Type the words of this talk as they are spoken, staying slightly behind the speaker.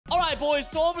right, boys.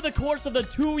 So over the course of the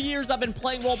 2 years I've been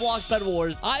playing Roblox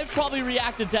BedWars, I've probably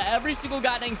reacted to every single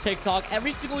goddamn TikTok,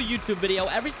 every single YouTube video,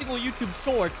 every single YouTube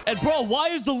short. And bro,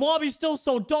 why is the lobby still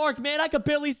so dark, man? I could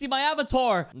barely see my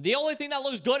avatar. The only thing that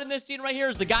looks good in this scene right here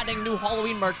is the goddamn new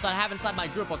Halloween merch that I have inside my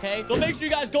group, okay? So make sure you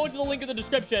guys go into the link in the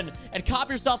description and cop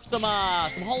yourself some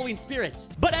Halloween spirits.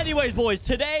 But anyways, boys,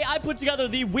 today I put together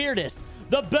the weirdest,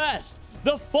 the best,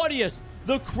 the funniest,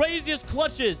 the craziest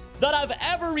clutches that I've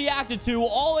ever reacted to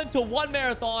all into one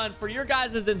marathon for your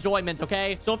guys' enjoyment,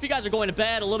 okay? So if you guys are going to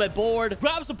bed a little bit bored,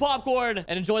 grab some popcorn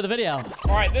and enjoy the video.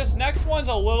 All right, this next one's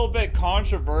a little bit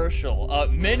controversial.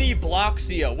 Mini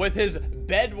Bloxia with his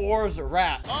BedWars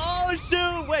rap. Oh,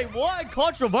 shoot. Wait, what?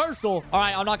 Controversial? All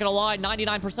right, I'm not gonna lie.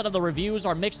 99% of the reviews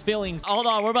are mixed feelings. Hold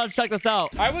on, we're about to check this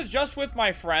out. I was just with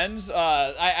my friends.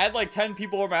 I had like 10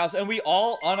 people over my house, and we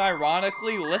all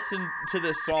unironically listened to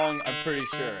this song, I'm pretty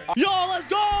sure. Yo, let's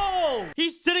go!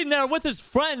 He's sitting there with his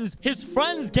friends. His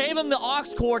friends gave him the aux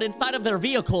cord inside of their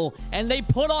vehicle, and they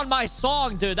put on my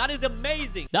song, dude. That is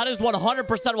amazing. That is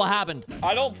 100% what happened.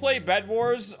 I don't play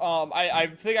BedWars. I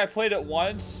think I played it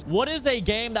once. What is a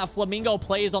game that Flamingo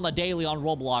plays on the daily on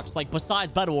Roblox, like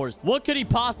besides BedWars? What could he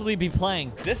possibly be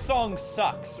playing? This song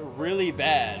sucks really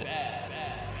bad.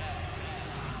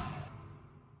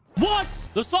 What?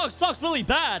 The song sucks really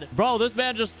bad. Bro, this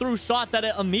man just threw shots at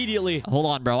it immediately. Hold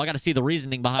on, bro. I gotta see the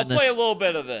reasoning behind this. I'll play a little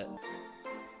bit of it.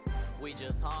 We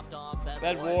just hopped on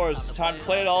BedWars. Time to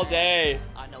play it all day.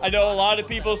 I know a lot of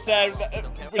people said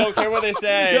we don't care what they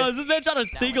say. Yo, is this man trying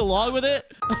to sing along with it?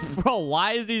 Bro,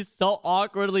 why is he so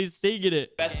awkwardly singing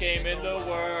it? Best game in the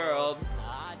world.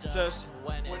 Just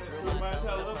went through my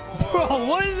telephone. Bro,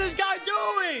 what is this guy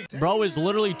doing? Bro is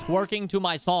literally twerking to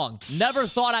my song. Never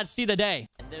thought I'd see the day.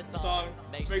 This song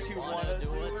makes you want to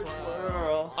do a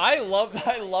twirl. I love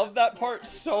that part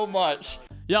so much.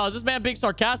 Yo, is this man being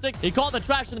sarcastic? He called the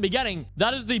trash in the beginning.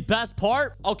 That is the best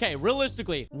part? Okay,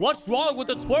 realistically, what's wrong with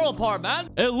the twirl part, man?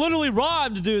 It literally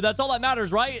rhymed, dude. That's all that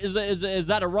matters, right? Is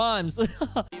that it rhymes?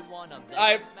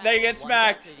 They get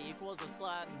smacked.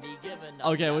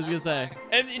 Okay, what was you gonna say?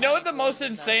 And you know what the most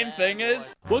insane thing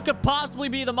is? What could possibly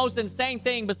be the most insane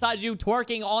thing besides you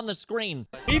twerking on the screen?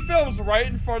 He films right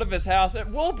in front of his house,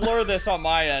 and we'll blur this on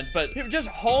my end, but just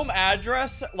home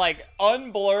address, like,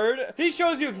 unblurred. He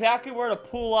shows you exactly where to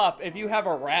pull up if you have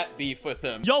a rat beef with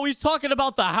him. Yo, he's talking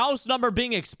about the house number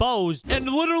being exposed, and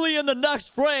literally in the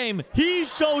next frame, he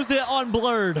shows it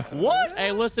unblurred. What?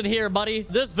 Hey, listen here, buddy.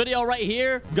 This video right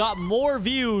here got more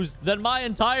views than my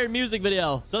entire music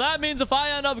video. So that means if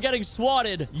I end up getting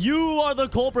swatted, you are the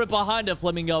culprit behind it,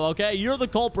 Flamingo, okay? You're the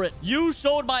culprit. You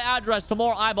showed my address to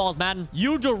more eyeballs, man.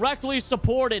 You directly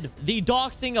supported the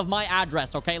doxing of my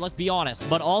address, okay? Let's be honest.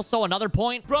 But also another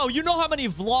point, bro, you know how many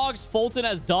vlogs Fulton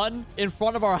has done in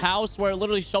front of our house where it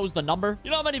literally shows the number?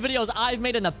 You know how many videos I've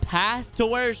made in the past to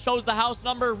where it shows the house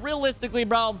number? Realistically,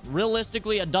 bro,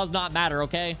 realistically, it does not matter,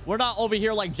 okay? We're not over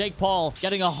here like Jake Paul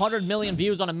getting 100 million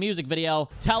views on a music video,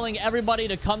 telling everybody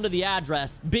to come to the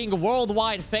address, being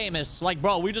worldwide famous. Like,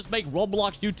 bro, we just make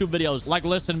Roblox YouTube videos. Like,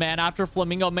 listen, man, after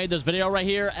Flamingo made this video right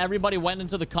here, everybody went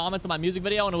into the comments of my music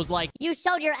video and it was like, you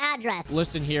showed your address.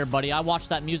 Listen here, buddy, I watched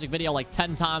that music video like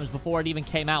 10 times before it even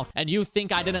came out. And you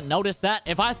think I didn't notice that?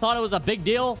 If I thought it was a big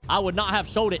deal, I would not have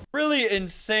showed it. Really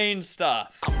insane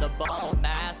stuff. I'm the ball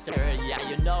master. Yeah,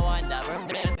 you know I never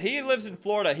miss. He lives in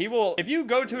Florida. He will, if you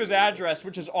go to his address,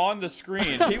 which is on the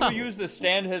screen, he will use the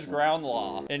stand his ground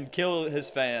law and kill his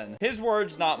fan. His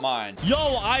words, not mine.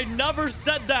 Yo, I never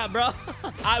said that, bro.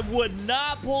 I would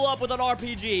not pull up with an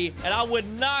RPG, and I would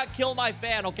not kill my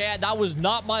fan, okay? That was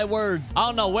not my words. I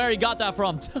don't know where he got that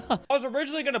from. I was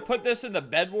originally going to put this in the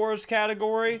BedWars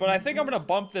category, but I think I'm going to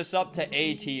bump this up to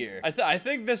A tier. I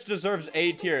think this deserves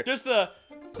A tier. Just the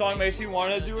song makes you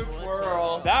want to do a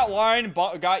twirl. That line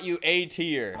got you A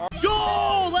tier.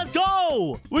 Yo, let's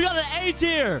go. We got an A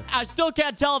tier. I still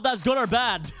can't tell if that's good or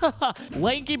bad.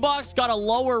 LankyBox got a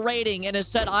lower rating and it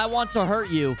said, I want to hurt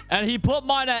you. And he put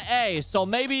mine at A. So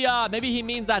maybe he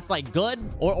means that's like good.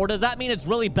 Or does that mean it's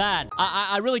really bad?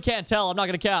 I really can't tell. I'm not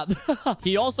going to cap.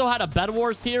 He also had a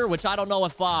BedWars tier, which I don't know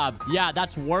if, yeah,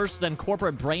 that's worse than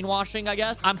corporate brainwashing, I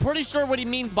guess. I'm pretty sure what he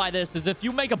means by this is if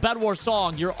you make a BedWars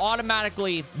song, you're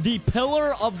automatically the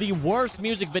pillar of the worst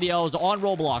music videos on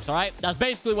Roblox, all right? That's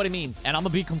basically what he means. ratings. And I'm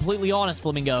gonna be completely honest,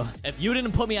 Flamingo. If you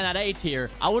didn't put me on that A tier,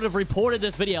 I would have reported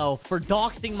this video for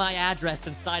doxing my address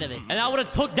inside of it. And I would have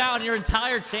took down your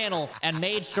entire channel and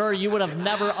made sure you would have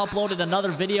never uploaded another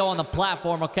video on the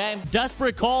platform, okay?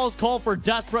 Desperate calls call for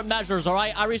desperate measures, all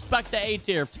right? I respect the A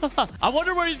tier. I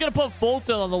wonder where he's gonna put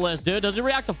Fulton on the list, dude. Does he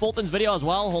react to Fulton's video as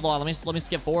well? Hold on, let me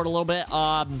skip forward a little bit.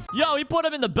 Yo, he put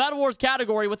him in the BedWars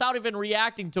category without even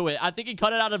reacting to it. I think he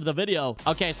cut it out of the video.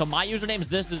 Okay, so my username's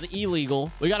this is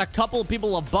illegal. We got a couple of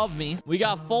people above me. We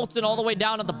got Fulton all the way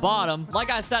down at the bottom. Like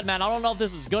I said, man, I don't know if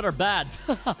this is good or bad.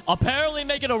 Apparently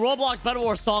making a Roblox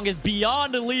BedWars song is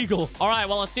beyond illegal. All right,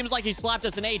 well, it seems like he slapped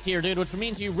us in A tier, dude, which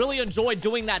means he really enjoyed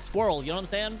doing that twirl. You know what I'm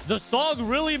saying? The song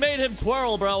really made him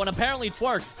twirl, bro, and apparently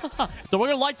twerk. So we're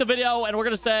gonna like the video, and we're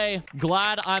gonna say,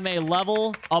 glad I'm a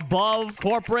level above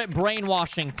corporate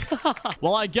brainwashing.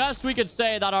 Well, I guess we could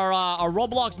say that our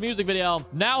Roblox music video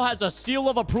now has a seal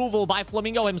of approval by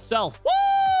Flamingo himself.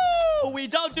 Woo! We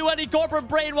don't do any corporate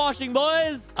brainwashing,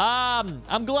 boys.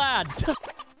 I'm glad.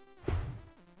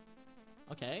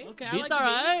 Okay. Beats like all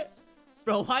right.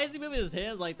 Bro, why is he moving his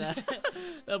hands like that?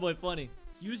 That boy funny.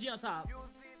 Uzi on top.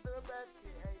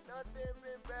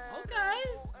 Okay.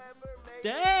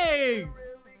 Dang.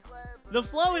 The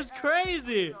flow is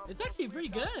crazy. It's actually pretty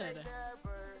good.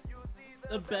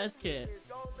 The best kid.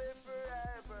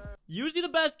 Usually the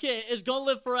best kid is gonna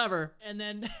live forever. And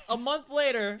then A month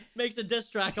later, makes a diss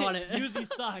track on it. Uzi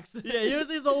sucks. Yeah,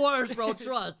 Uzi's the worst, bro.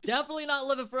 Trust. Definitely not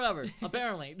living forever,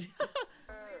 apparently.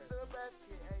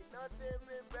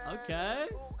 Okay.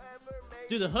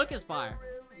 Dude, the hook is fire.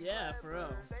 Yeah, for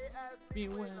real. Me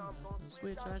when I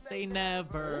switch, I say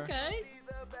never. Okay.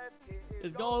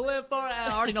 It's gonna live forever.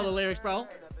 I already know the lyrics, bro.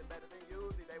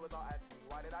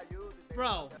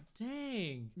 Bro,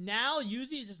 Dang. now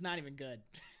Uzi is just not even good.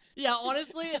 Yeah,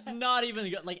 honestly, it's not even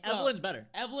good. Like, No. Evelyn's better.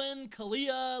 Evelyn,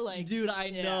 Kalia, like... Dude, I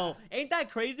yeah. know. Ain't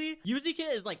that crazy? Uzi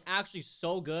Kit is, like, actually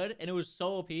so good, and it was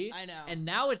so OP. I know. And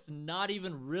now it's not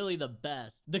even really the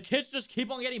best. The kits just keep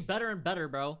on getting better and better,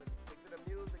 bro.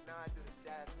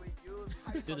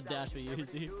 Do the dash with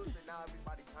Uzi.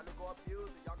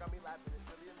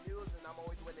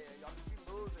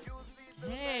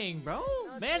 Dang, bro.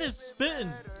 Man is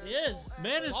spitting. He is.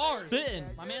 Man is Bars. spitting.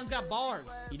 My man's got bars.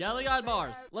 He definitely got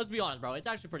bars. Let's be honest, bro. It's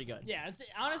actually pretty good. Yeah, it's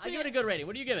I honestly... give it a good rating.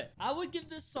 What do you give it? I would give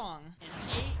this song an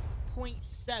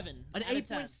 8.7. An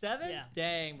 8.7? Yeah.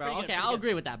 Dang, bro. Pretty good, Okay, pretty I'll good.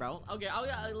 agree with that, bro. Okay,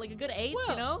 I'll like a good 8, Well,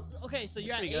 you know? Okay, so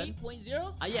you're at pretty good.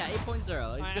 8.0? Yeah, 8.0. It's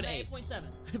Alright, good I'm 8. at 8.7.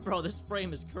 Bro, this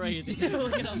frame is crazy.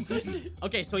 Look at him.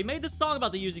 Okay, so he made this song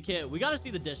about the Uzi Kit. We gotta see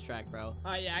the diss track, bro.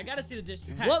 Yeah, I gotta see the diss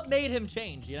track. What made him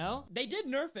change, you know? They did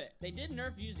nerf it. They did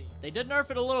nerf Uzi. They did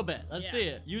nerf it a little bit. Let's Yeah. see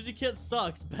it. Uzi Kit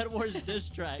sucks. BedWars diss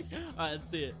track. Alright, let's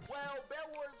see it. Well,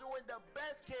 BedWars doing the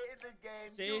best kid in the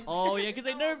game. See? Oh, yeah, because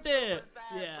they nerfed it.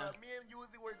 Yeah. Me and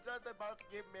Uzi were just about to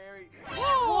get married.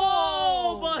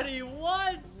 Whoa, buddy,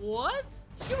 what? What?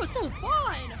 She was so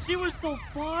fine. She was so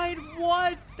fine.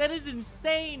 What? That is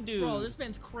insane, dude. Bro, this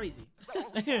man's crazy.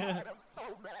 I'm so mad.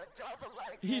 Drop a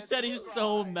like. He said he's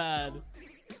so mad.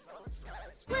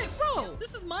 Wait, bro,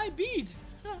 this is my beat.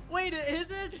 Wait,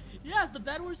 is it? Yes, the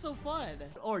BedWars so fun.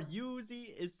 Or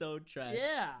Uzi is so trash.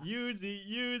 Yeah.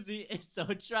 Uzi is so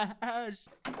trash.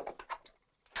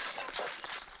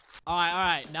 All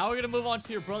right. Now we're gonna move on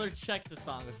to your brother Checks'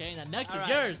 song, okay? Now next All is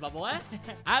right. yours, my boy.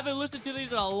 I haven't listened to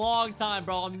these in a long time,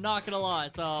 bro. I'm not gonna lie,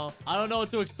 so I don't know what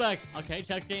to expect. Okay,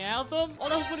 Checks Gang Anthem. Oh,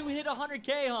 that was when we hit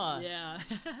 100K, huh? Yeah.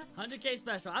 100K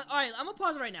special. All right, I'm gonna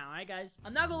pause it right now, all right, guys?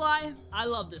 I'm not gonna lie, I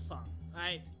love this song, all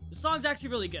right? The song's actually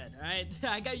really good, all right?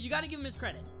 You gotta give him his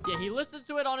credit. Yeah, he listens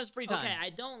to it on his free time. Okay, I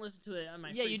don't listen to it on my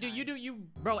Yeah, free you do. time. You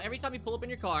bro, every time you pull up in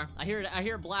your car, I hear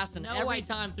it blasting No, every I-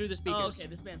 time through the speakers. Oh, okay,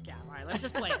 this band's cap. All right, let's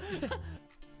just play it.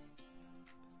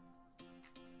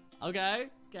 Okay.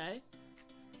 Okay.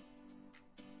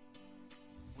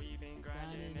 We've been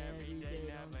grinding every day,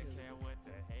 never care what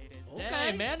the haters say. Okay.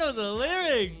 Dang, man knows the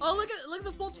lyrics. Oh, look at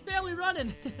the Fulton family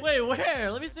running. Wait, where?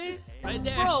 Let me see. Right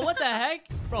there. Bro, what the heck?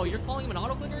 Bro, you're calling him an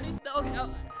autoclicker, dude?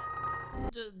 Okay.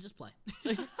 Just play.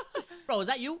 Bro, is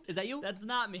that you? Is that you? That's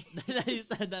not me. You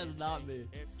said that's not me.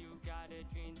 If you got a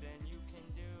dream, then you can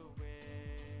do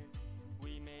it.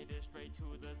 We made it straight to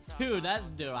the top.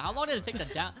 Dude, how long did it take to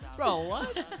down? Bro,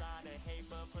 what? A lot of hate,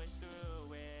 but push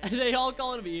through it. They all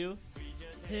calling me you.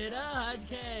 Hit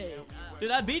 100K. Dude,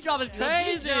 that beat drop is The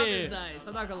crazy. beat drop is nice.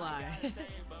 I'm not gonna lie.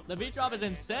 The beat drop is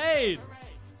insane.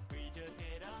 We just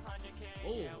hit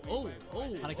 100K. Oh.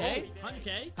 100K?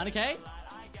 100K. 100K?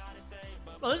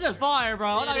 Bro, this is fire,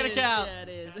 bro. I'm not gonna count. Yeah, it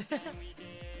is.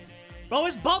 Bro,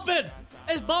 it's bumping.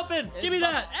 It's bumping. Give me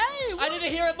that. Hey, I need to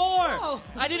hear it more. Bro.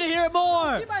 I need to hear it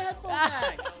more. Get my headphone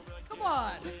back. Come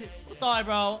on. sorry,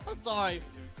 bro. I'm sorry.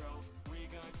 We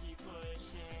gonna keep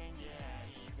pushing, yeah,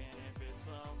 even if it's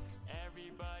slow.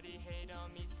 Everybody hate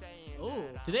on me saying Ooh.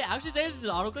 Do they actually say this is an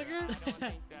auto clicker?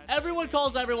 Everyone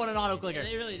calls everyone an auto clicker.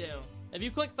 They really do. If you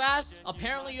click fast,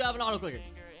 apparently you have an auto clicker.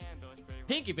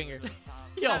 Pinky finger.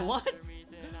 Yo, what?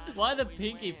 Why the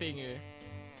pinky finger?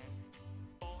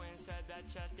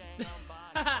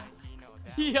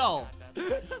 Yo.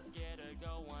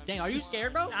 Dang, are you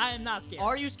scared, bro? I am not scared.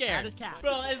 Are you scared? That is cat.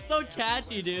 Bro, it's so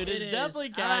catchy, dude. It It's is.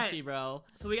 definitely catchy, Alright. bro.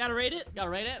 So we gotta rate it?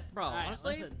 Gotta rate it? Bro, Alright,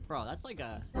 honestly, listen. bro, that's like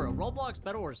a... For a Roblox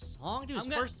BedWars song? Dude, his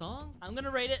I'm gonna- first song? I'm gonna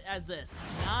rate it as this.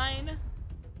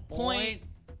 9.5.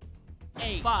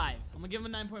 8. I'm gonna give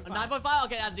him a 9.5. 9.5?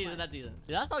 Okay, that's decent, that's decent.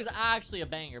 Dude, that song's actually a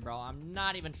banger, bro. I'm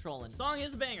not even trolling. The song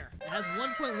is a banger. It has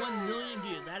 1.1 million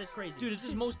views. That is crazy. Dude, it's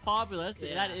his most popular.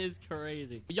 Yeah. That is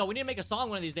crazy. Yo, we need to make a song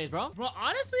one of these days, bro. Bro,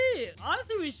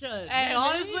 honestly we should. Hey, Yeah,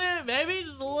 honestly, maybe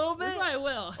just a little we bit. probably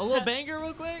will. A little banger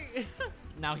real quick.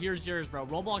 Now here's yours, bro.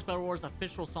 Roblox BedWars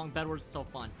official song. BedWars is so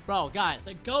fun. Bro, guys,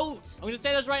 The GOAT. I'm gonna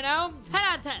say this right now. 10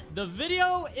 out of 10. The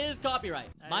video is copyright.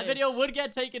 My It video is. would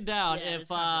get taken down Yeah, it if is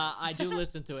copyright. I do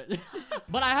listen to it.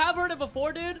 But I have heard it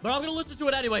before, dude. But I'm gonna listen to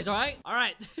it anyways, all right? All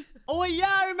right. Oh, wait,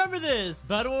 yeah, I remember this.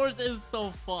 BedWars is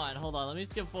so fun. Hold on, let me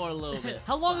skip forward a little bit.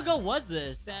 How long ago was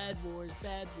this? Bad Wars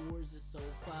is so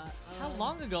fun. How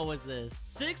long ago was this?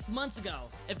 6 months ago.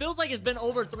 It feels like it's been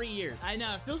over 3 years. I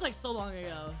know. It feels like so long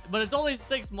ago. But it's only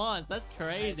 6 months. That's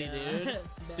crazy, I know. dude. Bad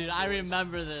Dude, I Wars.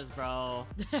 remember this, bro.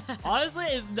 Honestly,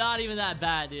 it's not even that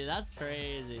bad, dude. That's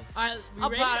crazy. All right, we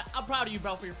I'm rate proud, it? I'm proud of you,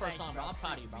 bro, for your first Thank song, you, bro. I'm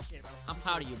proud of you, bro. Appreciate it, bro. I'm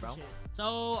proud of you, bro. Appreciate it.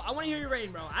 So I want to hear your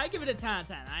rating, bro. I give it a 10 out of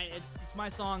 10. It's my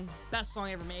song, best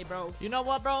song ever made, bro. You know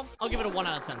what, bro? I'll give it a 1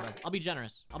 out of 10, bro. I'll be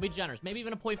generous. I'll be generous. Maybe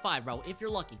even a 0.5, bro, if you're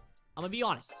lucky. I'm gonna be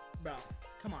honest. Bro,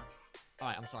 come on. All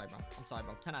right, I'm sorry, bro. I'm sorry,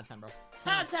 bro. 10 out of 10, bro.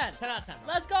 10 out of 10. 10 out of 10, bro.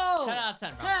 Let's go. 10 out of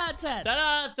 10, bro. 10 out of 10. 10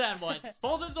 out of 10, boys.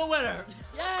 Fulton's the winner.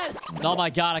 Yes. Oh my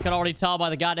god, I can already tell by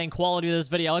the goddamn quality of this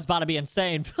video. It's about to be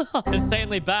insane.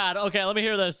 Insanely bad. Okay, let me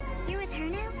hear this. You're with her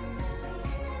now?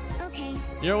 Okay,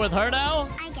 You're with her now?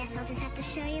 I guess I'll just have to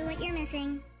show you what you're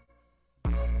missing.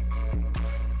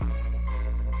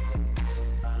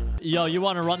 Yo, you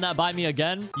want to run that by me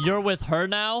again? You're with her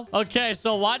now? Okay,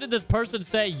 so why did this person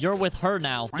say you're with her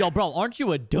now? Yo, bro, aren't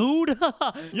you a dude?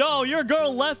 Yo, your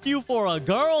girl left you for a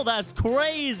girl? That's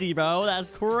crazy, bro.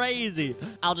 That's crazy.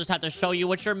 I'll just have to show you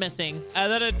what you're missing.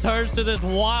 And then it turns to this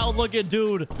wild-looking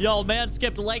dude. Yo, man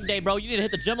skipped leg day, bro. You need to hit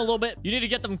the gym a little bit. You need to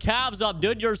get them calves up,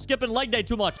 dude. You're skipping leg day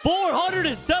too much.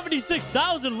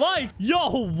 476,000 likes.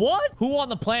 Yo, what? Who on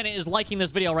the planet is liking this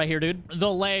video right here, dude?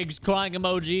 The legs crying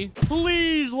emoji.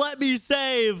 Please let me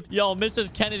save. Yo,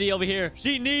 Mrs. Kennedy over here.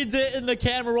 She needs it in the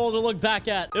camera roll to look back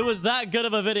at. It was that good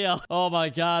of a video. Oh my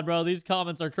god, bro. These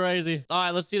comments are crazy. All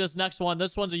right, let's see this next one.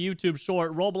 This one's a YouTube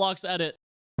short. Roblox edit.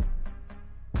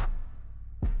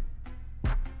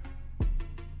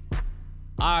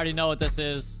 I already know what this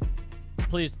is.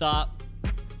 Please stop.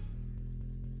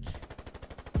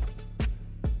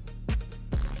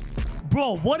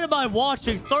 Bro, what am I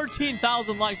watching?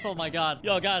 13,000 likes. Oh my god.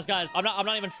 Yo, guys, I'm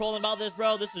not even trolling about this,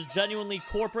 bro. This is genuinely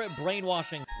corporate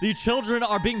brainwashing. The children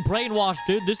are being brainwashed,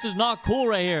 dude. This is not cool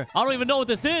right here. I don't even know what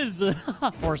this is.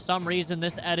 For some reason,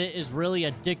 this edit is really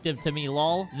addictive to me,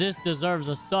 lol. This deserves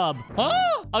a sub. Huh?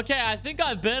 Okay, I think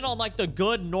I've been on like the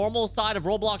good, normal side of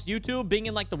Roblox YouTube, being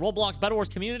in like the Roblox BedWars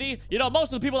community. You know,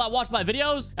 most of the people that watch my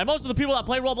videos and most of the people that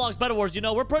play Roblox BedWars, you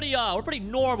know, we're pretty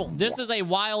normal. This is a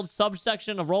wild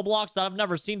subsection of Roblox that I've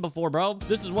never seen before, bro.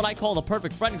 This is what I call the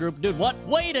perfect friend group. Dude, what?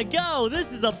 Way to go.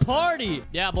 This is a party.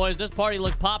 Yeah, boys, this party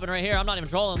looks popping right here. I'm not even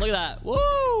trolling. Look at that.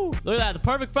 Woo! Look at that. The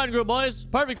perfect friend group, boys.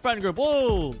 Perfect friend group.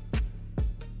 Woo!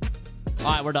 All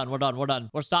right, we're done.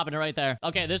 We're stopping it right there.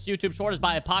 Okay, this YouTube short is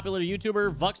by a popular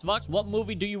YouTuber, Vux. What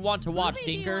movie do you want to watch, Movie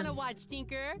do you Dinker? want to watch,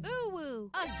 Dinker? Ooh, woo.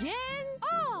 Again?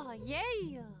 Oh, yeah.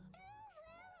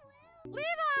 Levi,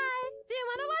 do you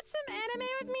want to watch some anime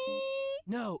with me?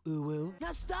 No, Uwu.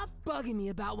 Now stop bugging me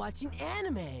about watching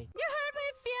anime. You hurt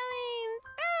my feelings.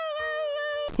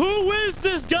 Who is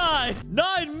this guy?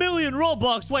 9 million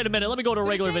Robux. Wait a minute. Let me go to a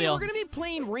regular Today video. We're gonna be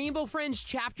playing Rainbow Friends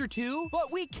Chapter 2,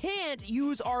 but we can't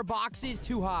use our boxes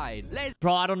to hide. Let's...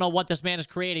 Bro, I don't know what this man is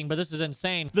creating, but this is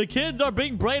insane. The kids are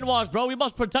being brainwashed, bro. We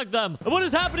must protect them. What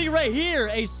is happening right here?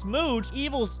 A smooch.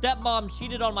 Evil stepmom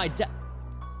cheated on my dad.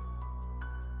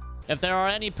 If there are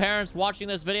any parents watching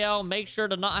this video, make sure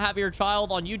to not have your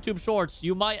child on YouTube Shorts.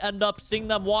 You might end up seeing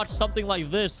them watch something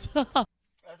like this.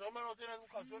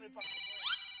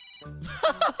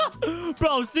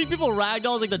 Bro, seeing people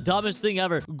ragdoll is like the dumbest thing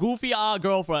ever. Goofy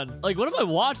girlfriend. Like, what am I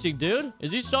watching, dude?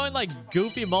 Is he showing like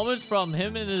goofy moments from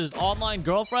him and his online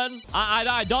girlfriend?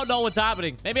 I don't know what's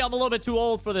happening. Maybe I'm a little bit too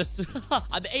old for this.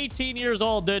 I'm 18 years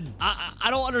old, dude. I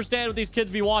don't understand what these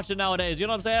kids be watching nowadays. You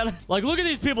know what I'm saying? Like, look at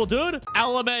these people, dude.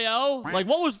 LMAO. Like,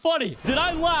 what was funny? Did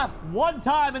I laugh one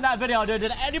time in that video, dude?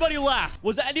 Did anybody laugh?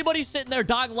 Was anybody sitting there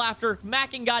dying laughter,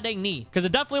 macking goddamn knee? Because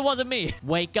it definitely wasn't me.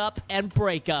 Wake up and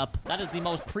break up. That is the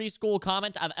most preschool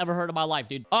comment I've ever heard in my life,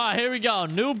 dude. All right, here we go.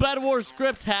 New BedWars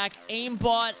script hack,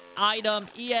 aimbot, item,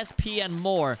 ESP, and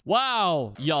more.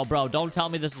 Wow. Yo, bro, don't tell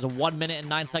me this is a 1 minute and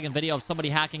 9 second video of somebody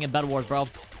hacking in BedWars, bro.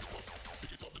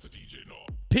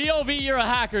 POV, you're a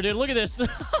hacker, dude. Look at this.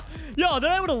 Yo,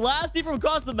 they're able to last see from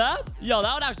across the map? Yo,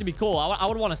 that would actually be cool. I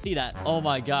would want to see that. Oh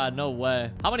my god, no way.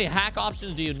 How many hack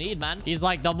options do you need, man? He's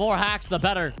like, the more hacks, the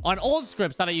better. On old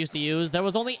scripts that I used to use, there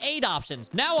was only 8 options.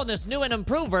 Now on this new and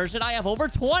improved version, I have over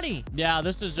 20. Yeah,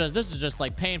 this is just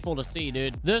like painful to see,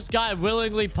 dude. This guy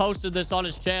willingly posted this on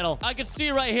his channel. I can see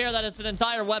right here that it's an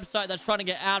entire website that's trying to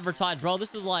get advertised, bro.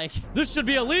 This is like, this should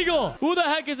be illegal. Who the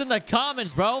heck is in the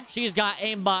comments, bro? She's got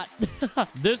aimbot.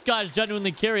 This guy's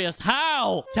genuinely curious.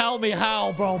 How? Tell me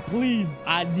how, bro. Please.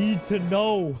 I need to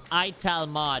know. I tell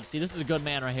mod. See, this is a good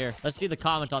man right here. Let's see the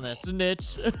comment on this.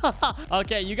 Snitch.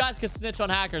 Okay, you guys can snitch on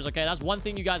hackers, okay? That's one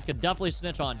thing you guys could definitely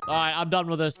snitch on. All right, I'm done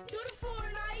with this.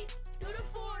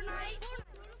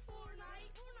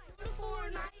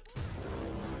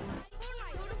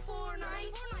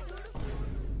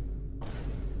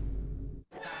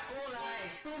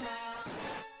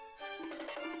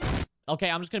 Okay,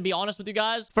 I'm just gonna be honest with you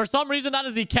guys. For some reason, that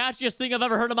is the catchiest thing I've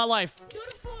ever heard in my life.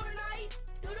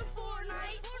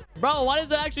 Bro, why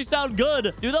does it actually sound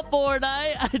good? Do the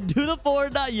Fortnite. Do the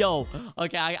Fortnite. Yo.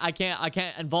 Okay, I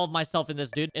can't involve myself in this,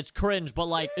 dude. It's cringe, but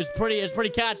like, it's pretty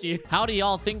catchy. How do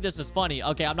y'all think this is funny?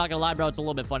 Okay, I'm not gonna lie, bro. It's a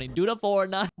little bit funny. Do the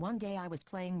Fortnite. One day I was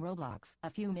playing Roblox. A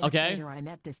few minutes later, I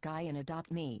met this guy and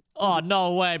adopted me. Oh,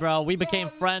 no way, bro. We became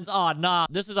friends. Oh, nah.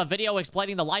 This is a video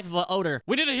explaining the life of an odor.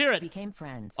 We didn't hear it. Became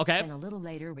friends. Okay. And a little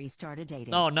later, we started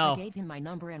dating. Oh, no. I gave him my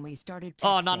number and we started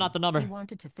texting. Oh, not the number. He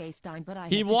wanted to FaceTime,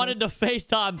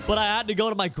 but I had to go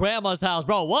to my grandma's house,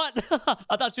 bro. What?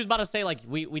 I thought she was about to say, like,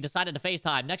 we decided to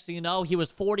FaceTime. Next thing you know, he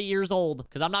was 40 years old.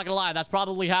 Because I'm not gonna lie, that's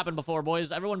probably happened before,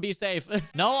 boys. Everyone be safe.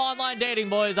 No online dating,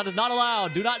 boys. That is not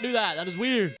allowed. Do not do that. That is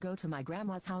weird. Go to my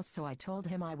grandma's house, so I told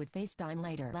him I would FaceTime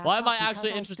later. Why am I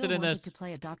actually interested in this? To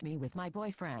play Adopt Me with my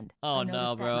boyfriend. Oh,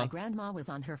 no, bro. My grandma was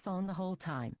on her phone the whole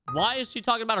time. Why is she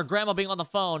talking about her grandma being on the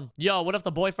phone? Yo, what if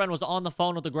the boyfriend was on the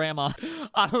phone with the grandma?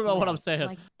 I don't know what I'm saying.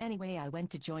 Like, anyway, I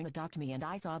went to join Adopt Me and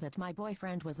I saw that my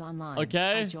boyfriend was online.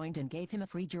 Okay. I joined and gave him a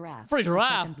free giraffe. Free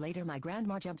giraffe? A second later, my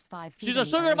grandma jumps 5 feet. She's a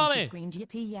sugar mommy. She screamed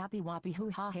yippee yappy wappy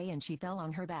hoo ha hey and she fell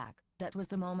on her back. That was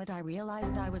the moment I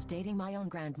realized I was dating my own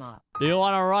grandma. Do you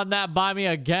want to run that by me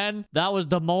again? That was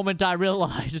the moment I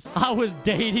realized I was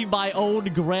dating my own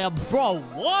grandma. Bro,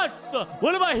 what?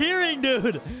 What am I hearing,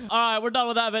 dude? All right, we're done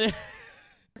with that video.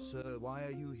 Sir, why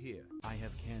are you here? I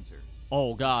have cancer.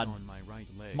 Oh, God. It's on my right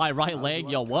leg. My right leg?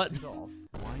 Yo, what?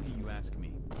 Why do you ask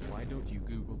me? Why don't you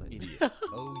Google it, idiot?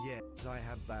 Oh, yes, I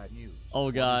have bad news.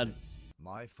 Oh, God.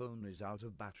 My phone is out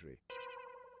of battery.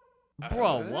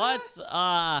 Bro, what?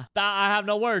 I have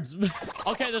no words.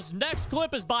 Okay, this next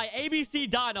clip is by ABC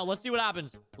Dino. Let's see what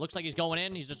happens. Looks like he's going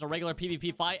in. He's just a regular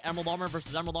PvP fight. Emerald Armor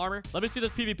versus Emerald Armor. Let me see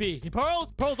this PvP. He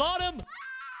pearls. Pearls on him.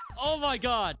 Oh, my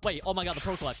God. Wait. Oh, my God. The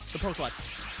Pro Clutch. The Pro Clutch.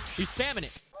 He's spamming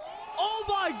it. Oh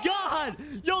my god!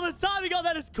 Yo, the timing on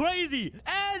that is crazy!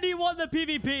 And he won the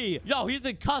PvP! Yo, he's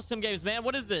in custom games, man.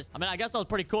 What is this? I mean, I guess that was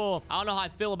pretty cool. I don't know how I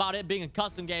feel about it being in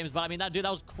custom games, but I mean, that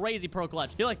was crazy pro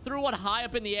clutch. He like threw one high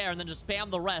up in the air and then just spammed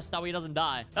the rest that way he doesn't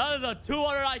die. That is a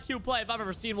 200 IQ play if I've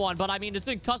ever seen one, but I mean, it's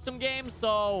in custom games,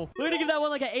 so we're gonna give that one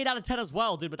like an 8 out of 10 as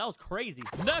well, dude, but that was crazy.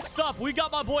 Next up, we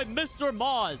got my boy, Mr.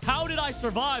 Moz. How did I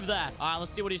survive that? All right,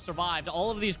 let's see what he survived.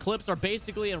 All of these clips are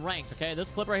basically in ranked, okay?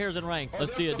 This clip right here is in ranked.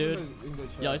 Let's see it, dude.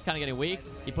 Yo, he's kind of getting weak.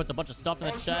 He puts a bunch of stuff in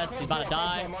the chest. He's about to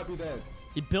die.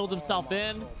 He builds himself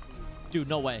in. Dude,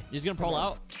 no way. He's gonna pearl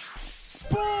out.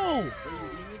 Boom!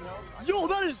 Yo,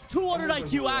 that is 200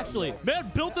 IQ, actually.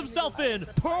 Man built himself in,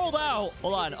 pearled out.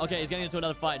 Hold on. Okay, he's getting into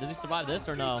another fight. Does he survive this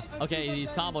or no? Okay, he's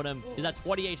comboed him. He's at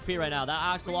 20 HP right now.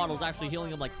 That axolotl is actually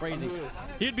healing him like crazy.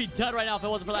 He'd be dead right now if it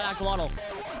wasn't for that axolotl.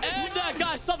 And that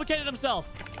guy suffocated himself.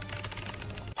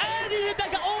 And he hit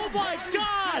that guy. Oh my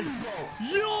god!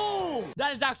 Yo!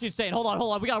 That is actually insane. Hold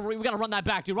on. We gotta run that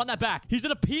back, dude. Run that back. He's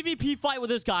in a PvP fight with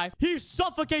this guy. He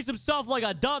suffocates himself like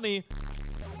a dummy.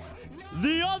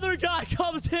 The other guy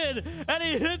comes in and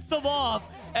he hits him off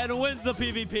and wins the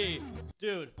PvP.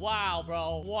 Dude, wow,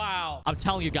 bro. Wow. I'm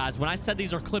telling you guys, when I said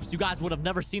these are clips you guys would have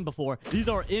never seen before, these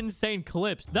are insane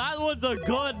clips. That one's a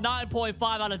good 9.5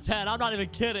 out of 10. I'm not even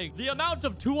kidding. The amount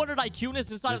of 200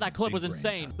 IQ-ness inside of that clip was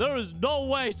insane. There is no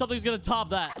way something's gonna top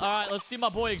that. All right, let's see my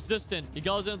boy Existent. He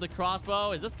goes into the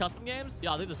crossbow. Is this custom games?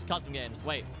 Yeah, I think this is custom games.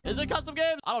 Wait, is it custom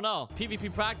games? I don't know.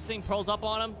 PvP practicing, pearls up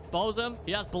on him, bows him.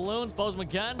 He has balloons, bows him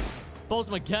again, bows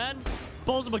him again.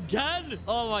 Bows him again.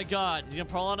 Oh my god. He's gonna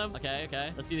pearl on him. Okay,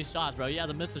 okay. Let's see these shots, bro. He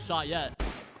hasn't missed a shot yet.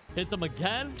 Hits him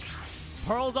again.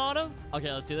 Pearls on him.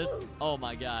 Okay, let's see this. Oh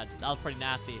my god. That was pretty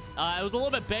nasty. It was a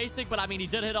little bit basic, but I mean, he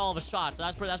did hit all of his shots. So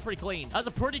that's pretty clean. That's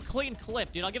a pretty clean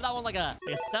clip, dude. I'll give that one like a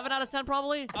 7 out of 10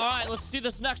 probably. All right, let's see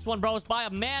this next one, bro. It's by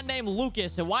a man named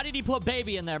Lucas. And why did he put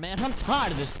baby in there, man? I'm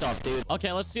tired of this stuff, dude.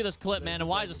 Okay, let's see this clip, man. And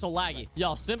why is it so laggy?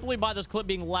 Yo, simply by this clip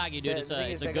being laggy, dude.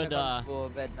 It's a good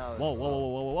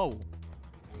whoa.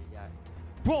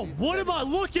 Bro, what am I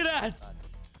looking at?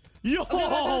 Yo,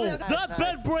 that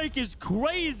bed break is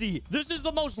crazy. This is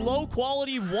the most low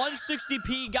quality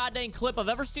 160p goddamn clip I've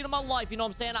ever seen in my life. You know what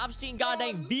I'm saying? I've seen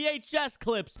goddamn VHS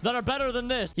clips that are better than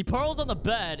this. He pearls on the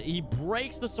bed. He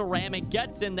breaks the ceramic,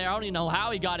 gets in there. I don't even know how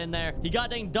he got in there. He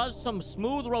goddamn does some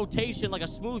smooth rotation like a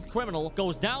smooth criminal.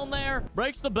 Goes down there,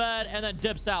 breaks the bed, and then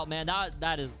dips out, man.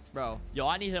 That is, bro. Yo,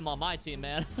 I need him on my team,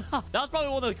 man. That was probably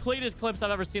one of the cleanest clips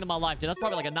I've ever seen in my life, dude. That's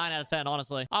probably like a 9 out of 10,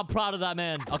 honestly. I'm proud of that,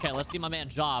 man. Okay, let's see my man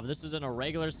Job. This is in a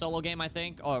regular solo game, I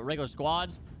think, or regular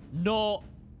squads. No.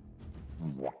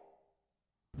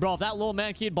 Bro, if that little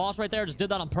man keyed boss right there just did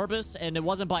that on purpose and it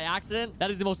wasn't by accident,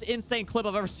 that is the most insane clip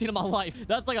I've ever seen in my life.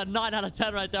 That's like a 9 out of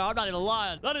 10 right there. I'm not even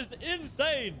lying. That is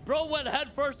insane. Bro went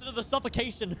head first into the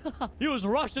suffocation. He was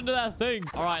rushing to that thing.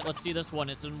 All right, let's see this one.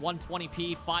 It's in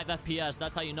 120p, 5 FPS.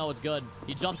 That's how you know it's good.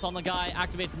 He jumps on the guy,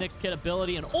 activates Nick's kid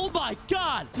ability, and oh my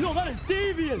god! Yo, that is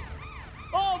devious!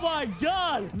 Oh my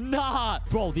god. Nah.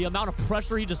 Bro, the amount of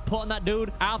pressure he just put on that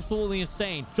dude, absolutely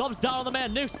insane. Jumps down on the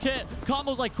man. Nick's kit.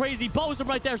 Combos like crazy. Bows him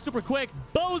right there super quick.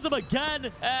 Bows him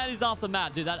again. And he's off the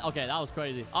map. Dude, that was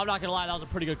crazy. I'm not gonna lie. That was a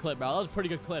pretty good clip, bro. That was a pretty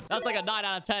good clip. That's like a 9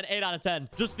 out of 10, 8 out of 10.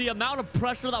 Just the amount of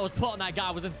pressure that was put on that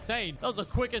guy was insane. That was the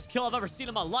quickest kill I've ever seen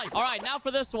in my life. All right, now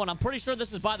for this one. I'm pretty sure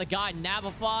this is by the guy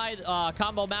Navified,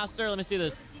 Combo Master. Let me see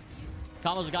this.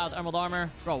 Combos a guy with emerald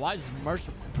armor. Bro, why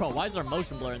is there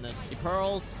motion blur in this? He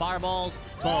pearls, fireballs.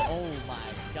 Oh my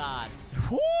god.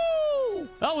 Woo!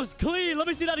 That was clean. Let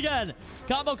me see that again.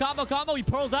 Combo. He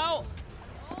pearls out.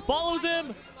 Follows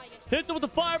him. Hits him with the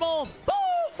fireball.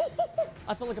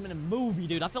 I feel like I'm in a movie,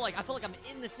 dude. I feel like I'm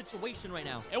in this situation right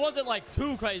now. It wasn't like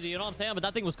too crazy, you know what I'm saying? But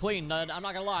that thing was clean. I'm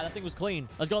not gonna lie, that thing was clean.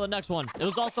 Let's go to the next one. It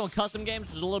was also in custom games,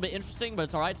 which is a little bit interesting, but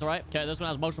it's all right. It's all right. Okay, this one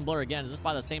has motion blur again. Is this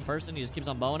by the same person? He just keeps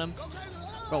on bowing him.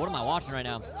 Bro, what am I watching right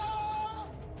now?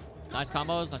 Nice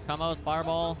combos.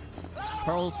 Fireball.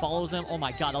 Pearls follows him. Oh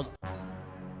my god.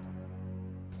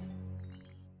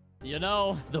 You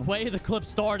know, the way the clip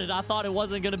started, I thought it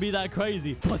wasn't going to be that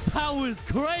crazy. But that was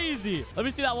crazy. Let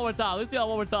me see that one more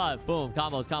time. Boom.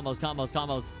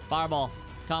 Combos. Fireball.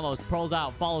 Combos. Pearls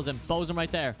out. Follows him. Bows him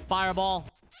right there. Fireball.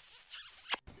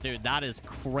 Dude, that is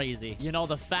crazy. You know,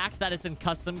 the fact that it's in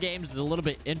custom games is a little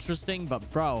bit interesting, but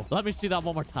bro, let me see that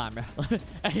one more time, bro.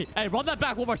 hey, run that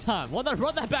back one more time. Run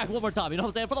that back one more time. You know what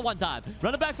I'm saying? For the one time.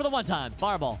 Run it back for the one time.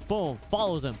 Fireball. Boom.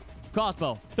 Follows him.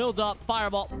 Crossbow. Builds up.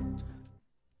 Fireball.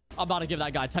 I'm about to give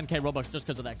that guy 10k Robux just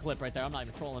because of that clip right there. I'm not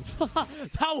even trolling.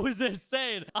 That was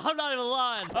insane. I'm not even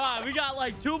lying. All right, we got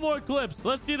like 2 more clips.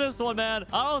 Let's see this one, man.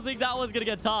 I don't think that one's gonna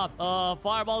get topped.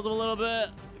 Fireballs him a little bit.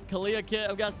 Kalia kit,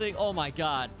 I'm guessing. Oh my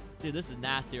god. Dude, this is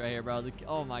nasty right here, bro.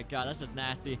 Oh my god, that's just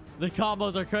nasty. The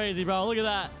combos are crazy, bro. Look at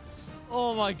that.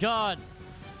 Oh my god.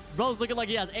 Bro's looking like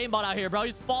he has aimbot out here, bro.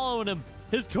 He's following him.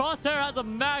 His crosshair has a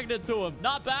magnet to him.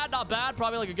 Not bad.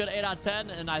 Probably like a good 8 out of 10.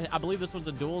 And I believe this one's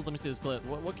in duels. Let me see this clip.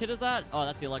 What kit is that? Oh,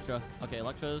 that's the Electra. Okay,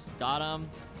 Electras. Got him.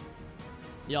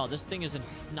 Yo, this thing is in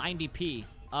 90p.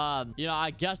 You know,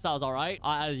 I guess that was all right.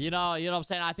 You know what I'm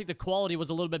saying? I think the quality was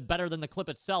a little bit better than the clip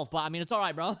itself, but I mean, it's all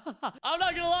right, bro. I'm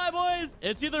not gonna lie, boys.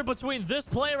 It's either between this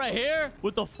play right here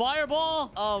with the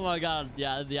fireball. Oh my god.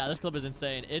 Yeah, this clip is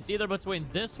insane. It's either between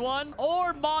this one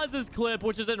or Maz's clip,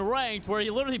 which is in ranked, where he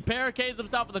literally barricades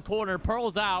himself in the corner,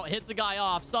 pearls out, hits a guy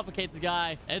off, suffocates a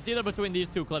guy. It's either between these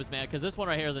 2 clips, man, because this one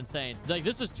right here is insane. Like,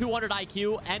 this is 200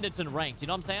 IQ and it's in ranked. You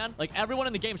know what I'm saying? Like, everyone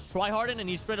in the game's tryharding and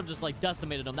he straight up just like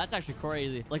decimated him. That's actually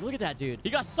crazy. Like, look at that, dude. He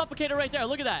got suffocated right there.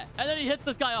 Look at that. And then he hits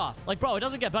this guy off. Like, bro, it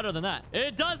doesn't get better than that.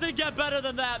 It doesn't get better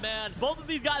than that, man. Both of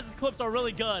these guys' clips are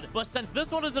really good. But since this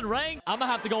one is in rank, I'm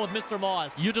gonna have to go with Mr.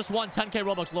 Maz. You just won 10k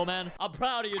Robux, little man. I'm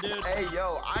proud of you, dude. Hey,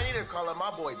 yo, I need to call up my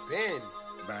boy Ben.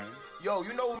 Yo,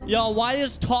 you know. Yo, why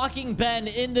is Talking Ben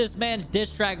in this man's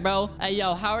diss track, bro? Hey,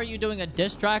 yo, how are you doing a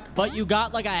diss track, but you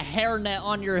got like a hairnet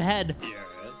on your head?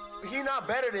 He not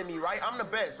better than me, right? I'm the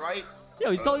best, right? Yo,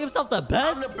 he's calling himself the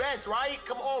best? I'm the best, right?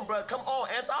 Come on, bro. Come on,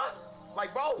 Anti.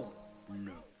 Like, bro.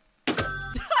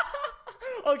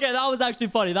 Okay, that was actually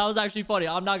funny. That was actually funny.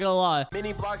 I'm not gonna lie.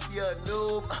 Mini blocks here,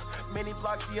 noob. Mini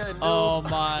blocks here, noob. Oh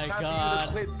my Time God.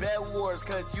 for you to quit BedWars,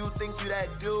 cause you think you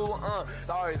that dude.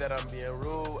 Sorry that I'm being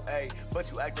rude, ayy,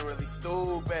 but you acting really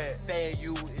stupid. Saying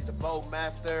you is a bow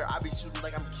master. I be shooting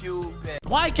like I'm Cupid.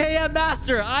 YKM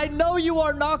Master, I know you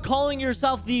are not calling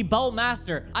yourself the Bow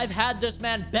Master. I've had this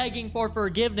man begging for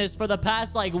forgiveness for the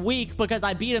past like week because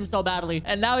I beat him so badly.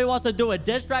 And now he wants to do a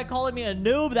diss track calling me a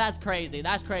noob? That's crazy.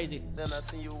 That's crazy. Then I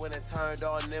seen you when it turned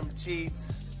on them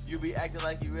cheats. You be acting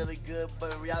like you really good,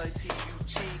 but in reality, you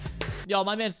cheats. Yo,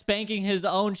 my man's spanking his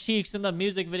own cheeks in the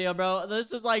music video, bro.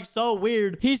 This is like so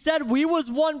weird. He said we was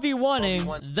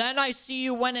 1v1ing. Then I see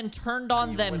you went and turned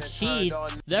on them cheats.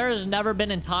 There has never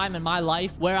been a time in my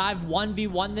life where I've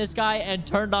 1v1 this guy and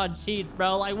turned on cheats,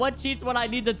 bro. Like, what cheats would I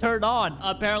need to turn on?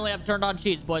 Apparently, I've turned on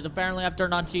cheats, boys. Apparently, I've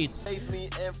turned on cheats. Face me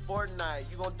in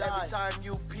Fortnite. You gon' die every time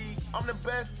you peek. I'm the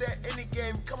best at any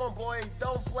game. Come on, boy.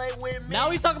 Don't play with me. Now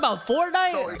he's talking about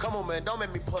Fortnite? So, come on, man. Don't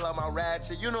make me pull out my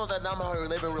ratchet. You know that I'm out here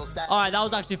living real sad. All right, that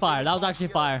was actually fire. That was actually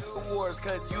fire.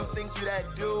 Cause you think you that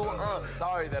dude.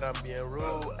 Sorry that I'm being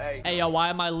rude. Hey, yo, why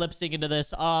am I lip syncing to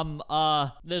this?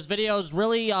 This video's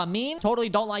really mean. Totally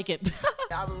don't like it.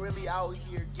 I'm really out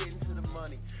here getting to the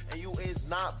money. And you is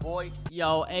not, boy.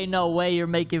 Yo, ain't no way you're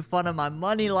making fun of my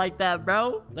money like that,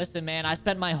 bro. Listen, man, I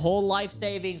spent my whole life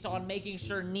savings on making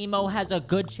sure Nemo has a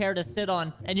good chair to sit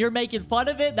on. And you're making fun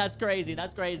of it? That's crazy.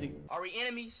 That's crazy. Are we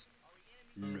enemies?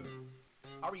 No.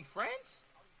 Are we friends?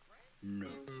 No.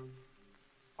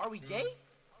 Are we gay?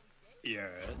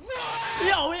 Yes.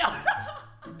 Yo.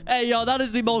 Hey, yo, that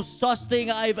is the most sus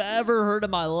thing I've ever heard in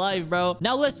my life, bro.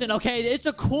 Now, listen, okay, it's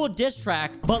a cool diss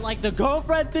track, but, like, the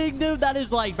girlfriend thing, dude, that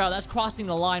is, like, bro, that's crossing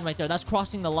the line right there. That's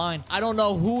crossing the line. I don't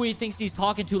know who he thinks he's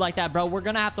talking to like that, bro. We're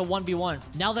gonna have to 1v1.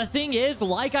 Now, the thing is,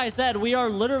 like I said, we are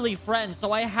literally friends,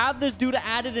 so I have this dude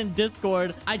added in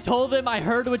Discord. I told him I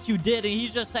heard what you did, and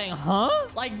he's just saying, huh?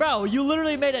 Like, bro, you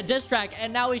literally made a diss track,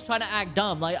 and now he's trying to act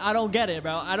dumb. Like, I don't get it,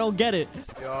 bro. I don't get it.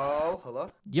 Yo,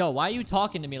 hello? Yo, why are you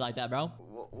talking to me like that, bro?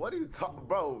 What are you talking,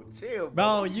 bro? Chill,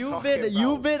 bro. You've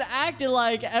been acting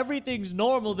like everything's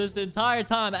normal this entire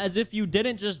time, as if you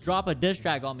didn't just drop a diss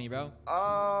track on me, bro.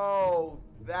 Oh,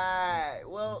 that.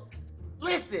 Well,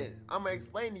 listen, I'm gonna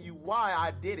explain to you why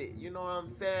I did it. You know what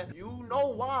I'm saying? You know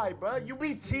why, bro. You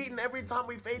be cheating every time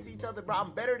we face each other, bro.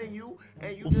 I'm better than you,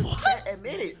 and you just can't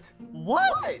admit it.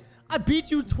 What? I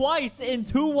beat you twice in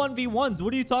 2 1v1s.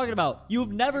 What are you talking about?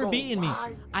 You've never beaten me.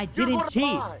 I didn't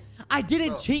cheat. I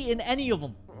didn't cheat in any of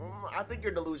them. I think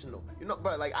you're delusional. You know,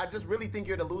 bro, like, I just really think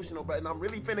you're delusional, bro, and I'm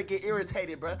really finna get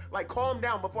irritated, bro. Like, calm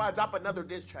down before I drop another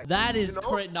diss track. That is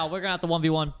crazy. No, we're gonna have to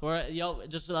 1v1. Yo,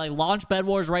 just, like, launch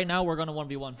BedWars right now. We're gonna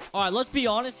 1v1. All right, let's be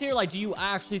honest here. Like, do you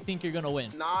actually think you're gonna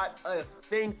win? Not a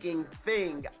thinking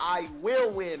thing. I will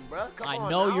win, bro. Come on. I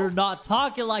know you're not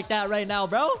talking like that right now,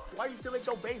 bro. Why are you still at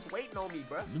your base waiting on me,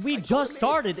 bro? We just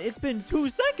started. It's been 2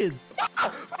 seconds.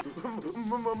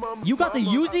 You got the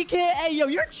Uzi kit? Hey, yo,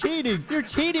 you're cheating. You're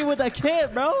cheating with a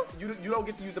kit, bro. You don't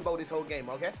get to use a bow this whole game,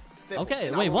 okay? Simple. Okay,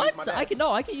 and wait, what? I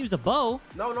can use a bow.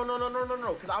 No,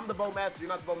 because I'm the bow master. You're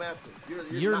not the bow master.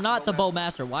 You're not the bow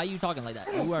master. Why are you talking like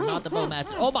that? You are not the bow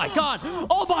master. Oh my god!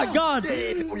 Oh my god!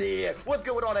 Yeah. What's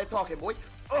good with all that talking, boy?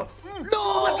 No!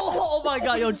 Oh my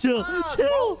god, yo,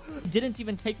 chill. Didn't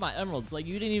even take my emeralds. Like,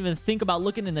 you didn't even think about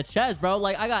looking in the chest, bro.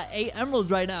 Like, I got 8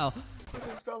 emeralds right now.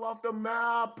 It fell off the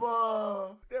map.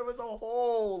 There was a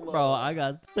hole. Bro, I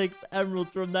got 6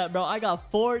 emeralds from that, bro. I got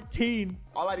 14.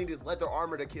 All I need is leather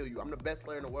armor to kill you. I'm the best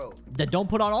player in the world. Then don't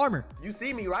put on armor. You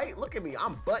see me, right? Look at me.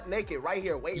 I'm butt naked right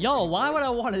here waiting. Yo, why would I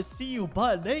want to see you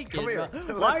butt naked? Come here.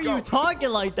 Why are you talking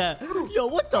like that? Yo,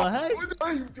 what the heck?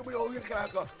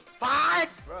 Fight!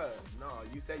 Bro, no,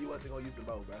 you said you wasn't gonna use the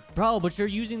bow, bro. Bro, but you're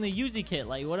using the Uzi kit.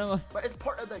 Like, what am I? But it's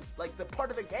part of the part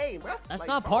of the game, bro. That's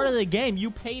not part of the game. You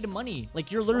paid money.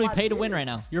 Like, you're literally paid to win right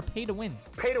now. You're paid to win.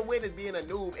 Pay to win is being a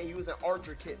noob and using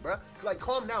archer kit, bro. Like,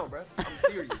 calm down, bro. I'm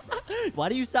serious, bro. Why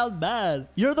do you sound mad?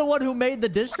 You're the one who made the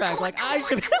diss track. Like, I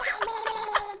should.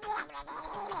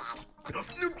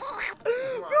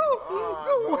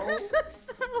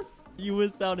 You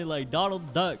was sounding like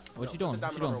Donald Duck. What you doing?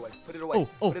 What you doing? Put it away.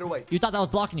 Oh, put it away. You thought that was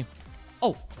blocking you.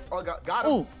 Oh. Oh, got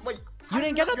him. Oh. Wait. You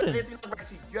didn't get nothing.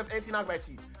 You have anti-knockback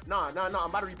cheese. Nah. I'm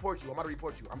about to report you.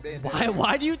 I'm banned.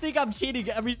 Why do you think I'm cheating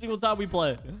every single time we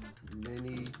play?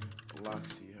 Mini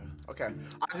blocks here. Okay,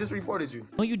 I just reported you.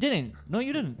 No, you didn't. No,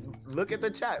 you didn't. Look at the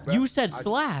chat, bro. You said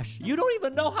slash. You don't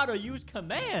even know how to use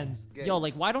commands. Game. Yo,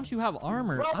 like, why don't you have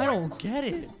armor? Bro, I don't get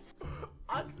it.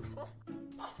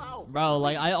 Ow. Bro,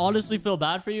 like, I honestly feel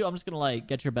bad for you. I'm just gonna, like,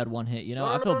 get your bed one hit, you know?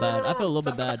 I feel bad. I feel a little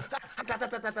bit bad.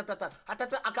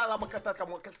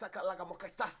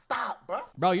 Stop, bro.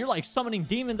 Bro, you're, like, summoning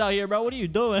demons out here, bro. What are you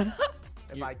doing?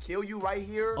 If I kill you right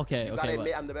here, okay, you okay, gotta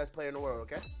admit I'm the best player in the world,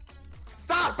 okay?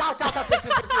 Stop.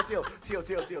 Chill,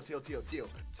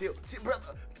 bro.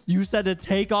 You said to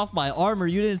take off my armor.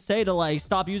 You didn't say to, like,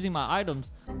 stop using my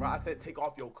items. Bro, I said take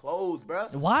off your clothes, bro.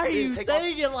 Why are you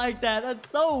saying it like that? That's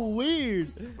so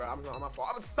weird. Bro, I'm not my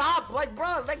fault. Stop, like,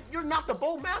 bro, like, you're not the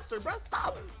bow master, bro.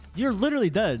 Stop. You're literally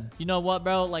dead. You know what,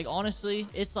 bro? Like, honestly,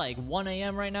 it's like 1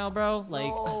 a.m. right now, bro.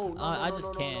 Like, I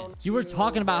just can't. You were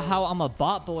talking about how I'm a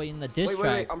bot boy in the diss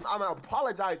track. Wait. I'm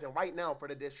apologizing right now for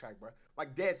the diss track, bro.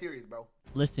 Like, dead serious, bro.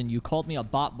 Listen, you called me a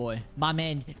bot boy. My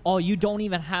man, oh, you don't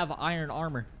even have iron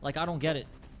armor. Like, I don't get it.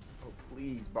 Oh,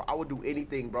 please, bro. I would do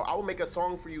anything, bro. I will make a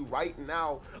song for you right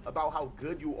now about how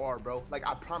good you are, bro. Like,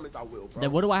 I promise I will, bro.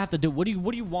 Then what do I have to do? What do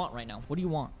you want right now? What do you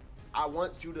want? I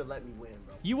want you to let me win,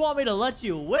 bro. You want me to let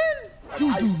you win?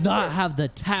 You do not have the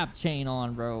tap chain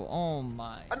on, bro. Oh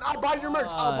my. And I'll buy your merch.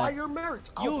 I'll buy your merch.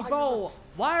 Bro,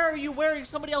 why are you wearing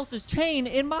somebody else's chain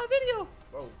in my video?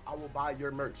 Bro, I will buy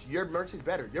your merch. Your merch is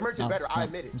better. Your merch is better. I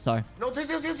admit it. I'm sorry. No,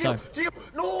 chill.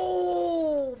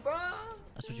 No, bro.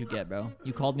 That's what you get, bro.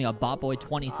 You called me a bot boy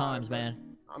 20 times, man.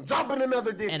 I'm dropping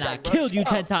another diss and track, I killed you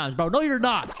 10 times, bro. No, you're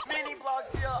not. Mini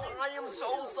Blocks here. I am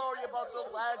so sorry about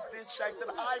the last diss track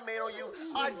that I made on you.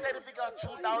 I said if it got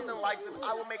 2,000 likes,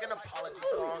 I will make an apology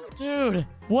song. Dude,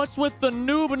 what's with the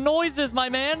noob noises, my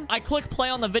man? I click play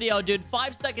on the video, dude.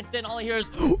 5 seconds in, all I hear is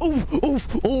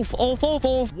oof.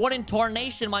 What in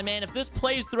tarnation, my man? If this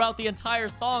plays throughout the entire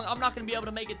song, I'm not gonna be able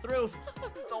to make it through.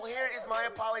 So here is my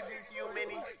apologies to you,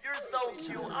 Mini. You're so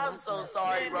cute. I'm so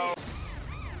sorry, bro.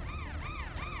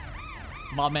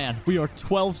 My man, we are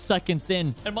 12 seconds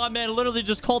in, and my man literally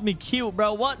just called me cute,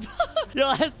 bro. What?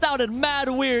 Yo, that sounded mad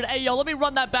weird. Hey, yo, let me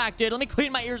run that back, dude. Let me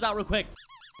clean my ears out real quick.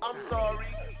 I'm sorry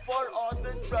for all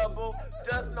the trouble.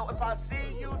 Just know if I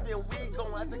see you, then we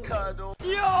gon' have to cuddle.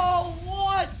 Yo,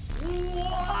 what?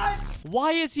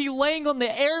 Why is he laying on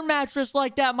the air mattress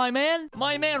like that, my man?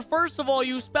 My man, first of all,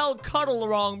 you spelled cuddle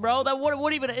wrong, bro. That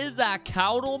what even is that?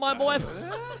 Cowdle, my boy?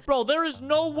 Bro, there is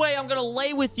no way I'm gonna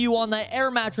lay with you on the air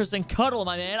mattress and cuddle,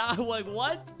 my man. I'm like,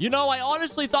 what? You know, I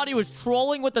honestly thought he was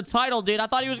trolling with the title, dude. I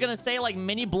thought he was gonna say, like,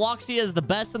 Mini Bloxy is the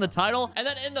best in the title. And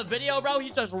then in the video, bro,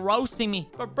 he's just roasting me.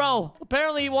 But, bro,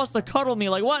 apparently he wants to cuddle me.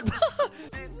 Like, what?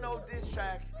 There's no diss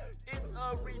track. It's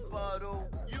a rebuttal.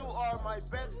 You are my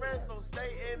best friend, so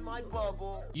stay in my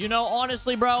bubble. You know,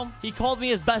 honestly, bro, he called me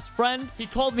his best friend. He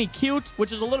called me cute,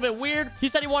 which is a little bit weird. He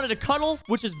said he wanted to cuddle,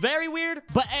 which is very weird.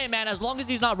 But hey, man, as long as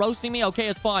he's not roasting me, okay,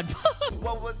 it's fine.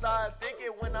 What was I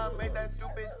thinking when I made that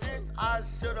stupid diss? I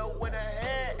should've went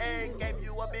ahead and gave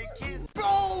you a big kiss.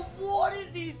 Bro, what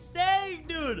is he saying,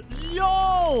 dude?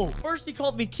 Yo! First he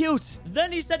called me cute.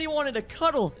 Then he said he wanted to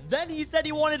cuddle. Then he said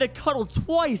he wanted to cuddle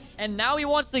twice. And now he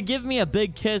wants to give me a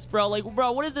big kiss, bro. Like,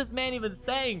 bro, what is this man even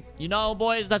saying? You know,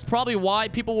 boys, that's probably why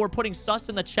people were putting sus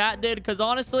in the chat, dude. Because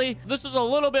honestly, this is a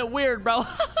little bit weird, bro.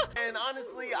 And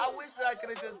honestly, I wish that I could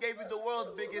have just gave you the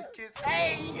world's biggest kiss.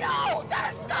 Hey, yo,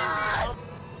 that's not...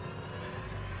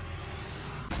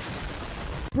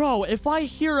 Bro, if I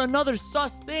hear another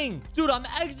sus thing, dude, I'm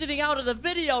exiting out of the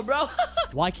video, bro.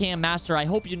 YKM Master, I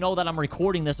hope you know that I'm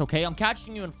recording this, okay? I'm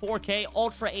catching you in 4K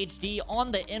Ultra HD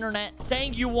on the internet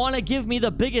saying you want to give me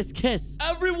the biggest kiss.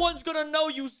 Everyone's gonna know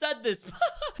you said this.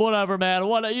 Whatever, man.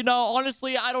 What, you know,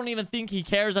 honestly, I don't even think he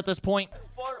cares at this point.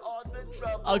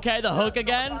 Okay, the hook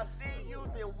again.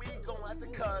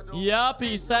 Yup,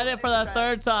 he said it for the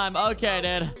third time. Okay,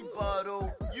 dude.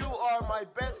 You are my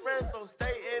best friend, so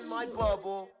stay in my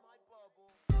bubble.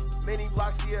 Mini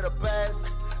Blocks here the best.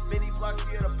 Mini Blocks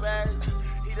here the best.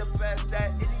 He the best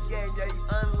at any game, yeah, he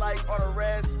unlike all the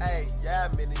rest. Hey, yeah,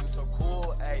 Mini, you so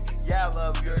cool. Hey, yeah, I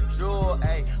love your jewel.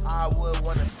 Hey, I would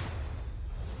wanna...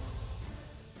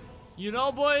 You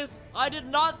know, boys, I did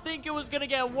not think it was gonna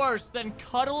get worse than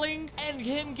cuddling and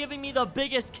him giving me the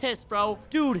biggest kiss, bro.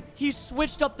 Dude, he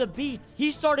switched up the beats.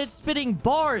 He started spitting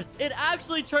bars. It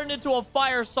actually turned into a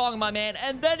fire song, my man.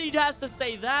 And then he has to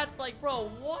say that's like,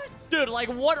 bro, what? Dude, like,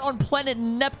 what on planet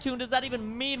Neptune does that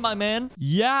even mean, my man?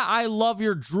 Yeah, I love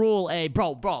your drool, hey,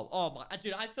 bro. Oh, my,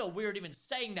 dude, I feel weird even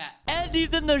saying that. And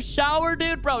he's in the shower,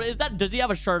 dude. Bro, does he have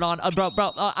a shirt on? Bro,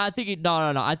 I think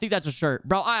no. I think that's a shirt.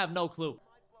 Bro, I have no clue.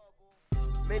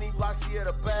 Mini Blocks here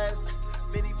the best.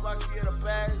 Mini Blocks here the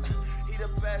best. He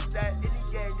the best at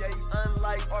any game, yeah, he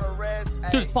unlike all the rest.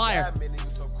 Dude, it's fire.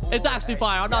 It's actually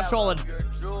fire. I'm not trolling.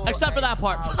 Except for that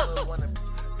part.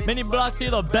 Mini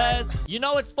Bloxy the best. You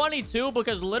know, it's funny too,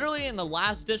 because literally in the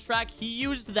last diss track, he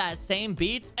used that same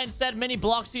beat and said Mini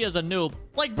Bloxy is a noob.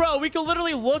 Like, bro, we can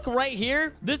literally look right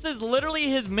here. This is literally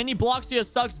his Mini Bloxy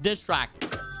sucks diss track.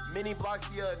 Mini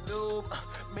Bloxy a noob.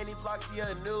 Mini Bloxy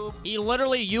a noob. He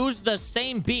literally used the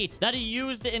same beat that he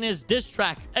used in his diss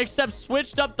track, except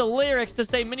switched up the lyrics to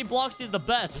say Mini Bloxy is the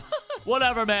best.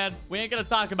 Whatever, man. We ain't gonna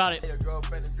talk about it. Your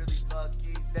girlfriend is really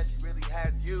lucky that she really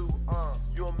has you.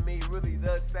 You and me really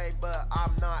the same, but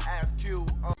I'm not as cute.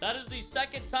 That is the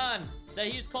second time that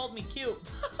he's called me cute.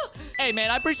 Hey, man,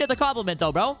 I appreciate the compliment,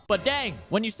 though, bro. But dang,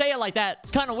 when you say it like that,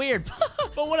 it's kind of weird.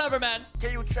 But whatever, man.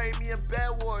 Can you train me in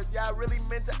Bed Wars? Yeah, I really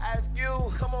meant to ask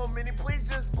you. Come on, Mini, please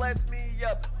just bless me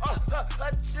up.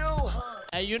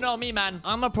 Hey, you know me, man.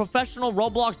 I'm a professional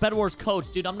Roblox BedWars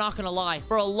coach, dude. I'm not gonna lie.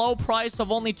 For a low price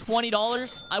of only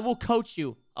 $20, I will coach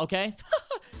you, okay?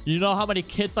 You know how many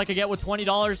kits I could get with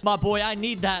 $20? My boy, I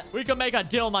need that. We can make a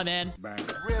deal, my man.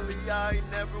 Really, I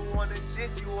ain't never wanted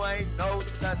this. You ain't no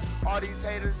sus. All these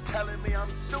haters telling me I'm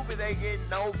stupid. They get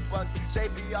no fucks. They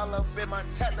be all up in my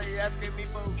chat. They asking me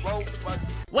for Robux.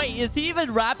 Wait, is he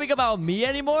even rapping about me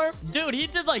anymore? Dude, he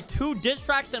did like 2 diss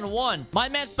tracks in one. My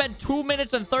man spent 2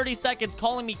 minutes and 30 seconds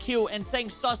calling me cute and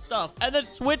saying sus stuff, and then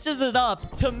switches it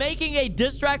up to making a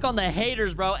diss track on the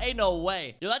haters, bro. Ain't no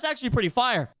way. Dude, that's actually pretty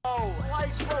fire. Oh, like,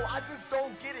 bro, I just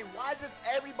don't get it. Why does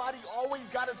everybody always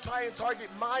gotta try and target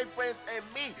my friends and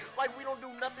me? Like, we don't do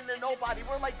nothing to nobody.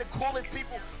 We're like the coolest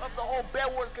people of the whole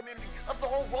BedWars community, of the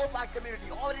whole Roblox community.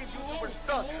 All of these YouTubers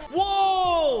suck.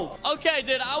 Whoa! Okay,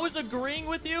 dude, I was agreeing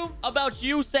with you about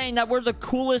you saying that we're the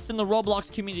coolest in the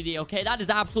Roblox community, okay? That is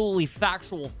absolutely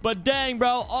factual. But dang,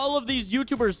 bro, all of these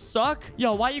YouTubers suck?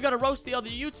 Yo, why you gotta roast the other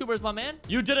YouTubers, my man?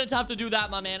 You didn't have to do that,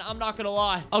 my man. I'm not gonna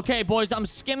lie. Okay, boys, I'm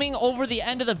skimming over the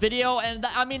end of the video, and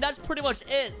I mean, that's pretty much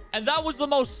it. And that was the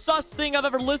most sus thing I've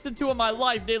ever listened to in my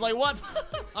life, dude. Like, what?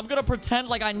 I'm gonna pretend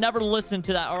like I never listened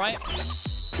to that, all right?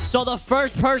 So the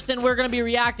first person we're going to be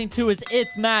reacting to is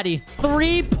It's Maddie.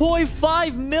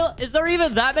 3.5 mil. Is there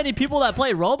even that many people that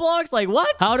play Roblox? Like,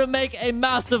 what? How to make a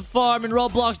massive farm in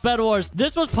Roblox BedWars.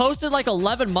 This was posted like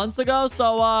 11 months ago.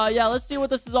 So, yeah, let's see what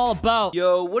this is all about.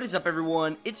 Yo, what is up,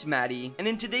 everyone? It's Maddie. And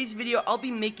in today's video, I'll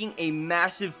be making a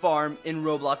massive farm in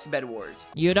Roblox BedWars.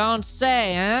 You don't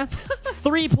say, huh?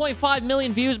 3.5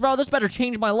 million views, bro. This better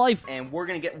change my life. And we're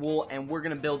going to get wool and we're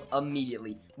going to build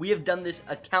immediately. We have done this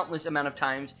a countless amount of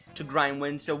times to grind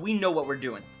wins, so we know what we're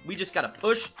doing. We just gotta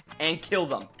push and kill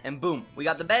them. And boom, we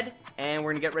got the bed, and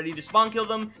we're gonna get ready to spawn kill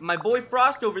them. My boy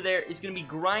Frost over there is gonna be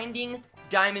grinding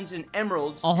diamonds and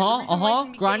emeralds.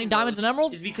 Grinding diamonds and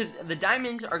emeralds? Is because the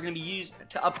diamonds are gonna be used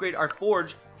to upgrade our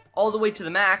forge all the way to the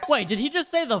max. Wait, did he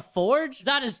just say the forge?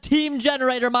 That is team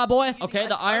generator, my boy. Okay,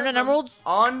 the iron and emeralds.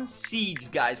 On seeds,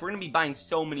 guys. We're gonna be buying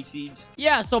so many seeds.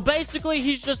 Yeah, so basically,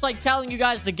 he's just like telling you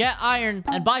guys to get iron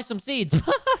and buy some seeds.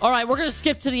 All right, we're gonna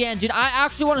skip to the end, dude. I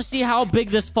actually want to see how big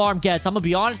this farm gets. I'm gonna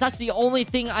be honest. That's the only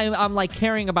thing I'm like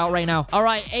caring about right now. All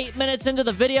right, 8 minutes into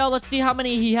the video. Let's see how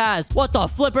many he has. What the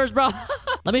flippers, bro?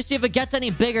 Let me see if it gets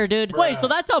any bigger, dude. Wait, so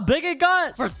that's how big it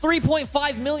got? For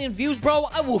 3.5 million views, bro,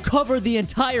 I will cover the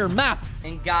entire map.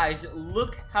 And guys,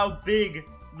 look how big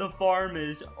the farm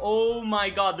is. Oh my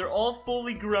god, they're all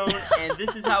fully grown, and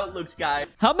this is how it looks, guys.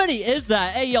 How many is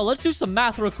that? Hey, yo, let's do some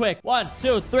math real quick. 1,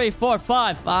 2, 3, 4,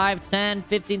 5. 5, 10,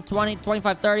 15, 20,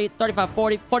 25, 30, 35,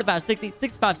 40, 45, 60,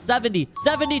 65, 70,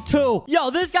 72. Yo,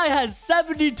 this guy has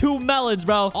 72 melons,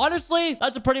 bro. Honestly,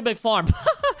 that's a pretty big farm.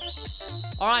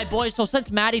 All right, boys, so since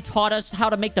Maddie taught us how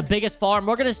to make the biggest farm,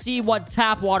 we're gonna see what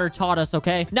Tap Water taught us,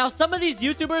 okay? Now, some of these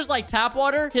YouTubers like Tap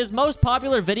Water, his most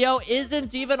popular video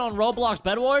isn't even on Roblox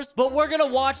BedWars, but we're gonna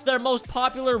watch their most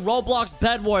popular Roblox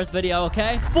BedWars video,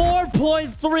 okay?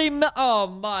 4.3 mil. Oh,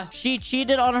 my. She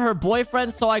cheated on her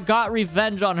boyfriend, so I got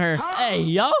revenge on her. Hey,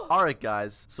 yo. All right,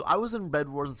 guys. So I was in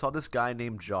BedWars and saw this guy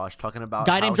named Josh talking about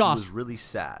how he was really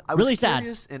sad. I was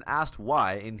curious and asked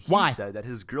why, and he said that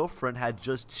his girlfriend had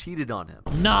just cheated on him.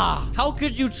 Nah, how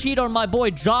could you cheat on my boy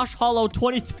Josh Hollow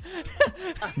 22?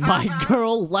 My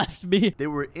girl left me. They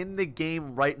were in the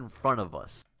game right in front of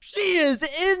us. She is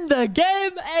in the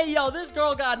game? Hey, yo, this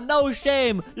girl got no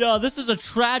shame. Yo, this is a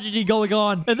tragedy going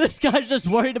on. And this guy's just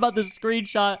worried about the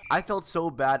screenshot. I felt so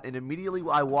bad, and immediately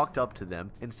I walked up to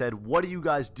them and said, "What are you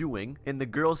guys doing?" And the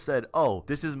girl said, "Oh,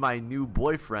 this is my new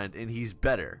boyfriend, and he's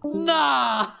better."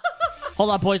 Nah. Hold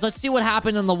on, boys. Let's see what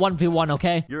happened in the 1v1,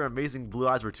 okay? Your amazing blue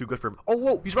eyes were too good for him. Oh,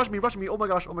 whoa. He's rushing me. Oh, my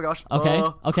gosh. Okay,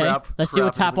 okay. Crap. Let's see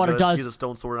what Tap Water does. He's a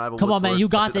stone sword and I have a Come wood on, man. sword. You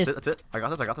got this. That's it. I got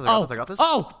this.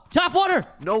 Oh, Tap Water.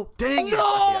 No, dang it. No. Okay,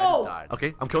 I just died.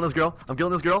 Okay, I'm killing this girl. I'm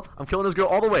killing this girl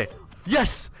all the way.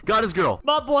 Yes, got his girl.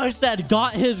 My boy said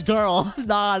got his girl.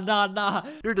 Nah.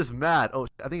 You're just mad. Oh,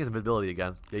 I think he has invisibility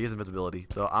again. Yeah, he has invisibility.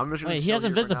 So I'm just gonna. Wait, he has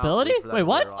invisibility? Wait,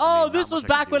 what? Oh, this was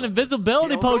back when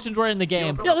invisibility potions were in the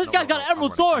game. Yo, this guy's got an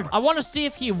emerald sword. I want to see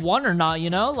if he won or not, you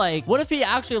know? Like, what if he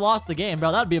actually lost the game,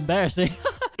 bro? That'd be embarrassing.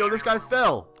 Yo, this guy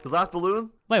fell. His last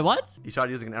balloon. Wait, what? He tried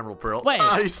using an emerald pearl. Wait.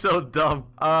 He's so dumb.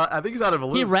 I think he's out of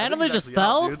balloons. He randomly just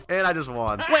fell? Out, and I just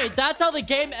won. Wait, that's how the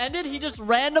game ended? He just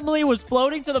randomly was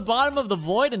floating to the bottom of the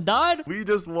void and died? We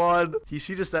just won.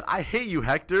 She just said, I hate you,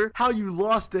 Hector. How you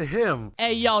lost to him.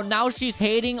 Hey, yo, now she's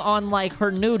hating on, like,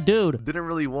 her new dude. Didn't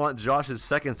really want Josh's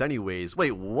seconds anyways.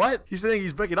 Wait, what? He's saying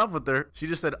he's breaking up with her. She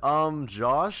just said,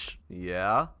 Josh?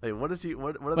 Yeah. Wait, what is he?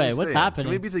 What are they saying? What's happening?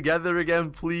 Can we be together again,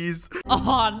 please?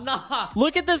 Oh, nah.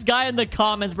 Look at this guy in the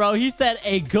comments, bro. He said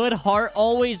a good heart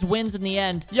always wins in the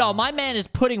end. Yo, my man is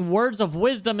putting words of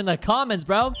wisdom in the comments,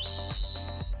 bro.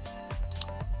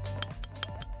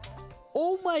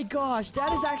 Oh my gosh,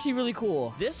 that is actually really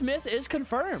cool. This myth is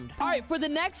confirmed. All right, for the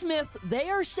next myth, they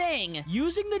are saying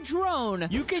using the drone,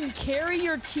 you can carry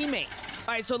your teammates.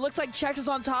 All right, so it looks like Chex is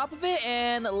on top of it,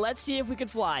 and let's see if we can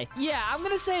fly. Yeah, I'm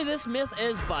gonna say this myth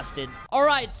is busted. All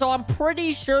right, so I'm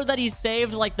pretty sure that he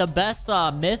saved like the best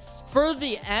myths for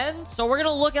the end. So we're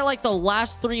gonna look at like the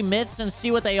last 3 myths and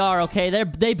see what they are, okay?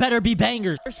 They better be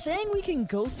bangers. They're saying we can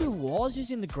go through walls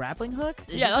using the grappling hook?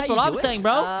 Yeah, that's what I'm saying,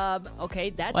 bro. Okay,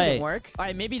 that didn't work. All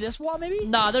right, maybe this wall, maybe?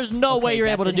 Nah, there's no way you're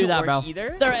able to do that, bro.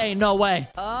 Either. There ain't no way.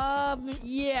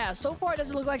 Yeah, so far it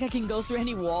doesn't look like I can go through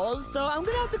any walls, so I'm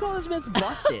gonna have to call this myth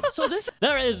busted. So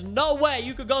there is no way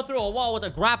you could go through a wall with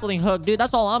a grappling hook, dude.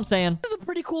 That's all I'm saying. This is a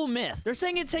pretty cool myth. They're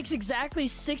saying it takes exactly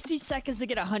 60 seconds to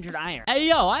get 100 iron. Hey,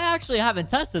 yo, I actually haven't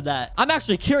tested that. I'm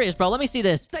actually curious, bro. Let me see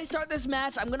this. As I start this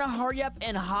match, I'm gonna hurry up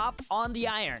and hop on the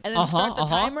iron. And then start the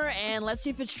timer, and let's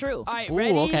see if it's true. All right,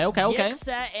 ready? Okay. Get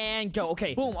set, and go.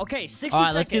 Okay, boom. Okay, 60 seconds. All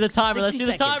right, let's see the timer. Let's see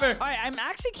the timer. All right, I'm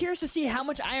actually curious to see how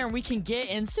much iron we can get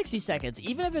in 60 seconds,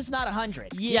 even if it's not 100.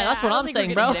 Yeah, that's what I'm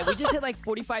saying, bro. We just hit like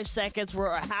 45 seconds.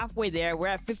 We're halfway there. We're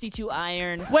at 52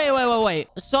 iron. Wait.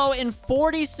 So in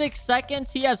 46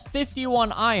 seconds, he has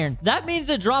 51 iron. That means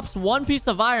it drops 1 piece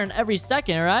of iron every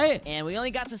second, right? And we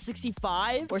only got to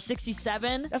 65 or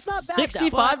 67. That's not bad.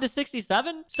 65 to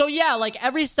 67? So yeah, like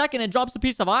every second it drops a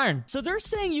piece of iron. So they're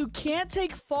saying you can't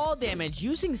take fall damage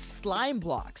using slime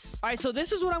blocks. All right, so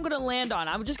this is what I'm gonna land on.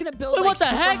 I'm just gonna build. Wait, what the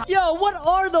heck? Yo, what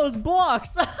are those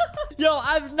blocks? Yo,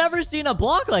 I've never seen a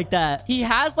block like that. He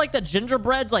has like the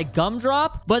gingerbread's like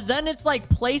gumdrop, but then it's like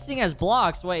placing as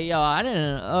blocks. Wait, yo, I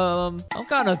didn't. I'm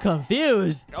kind of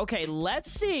confused. Okay,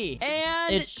 let's see.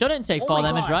 And it shouldn't take fall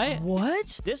damage, right?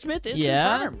 What? This myth is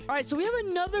confirmed. All right, so we have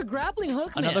another grappling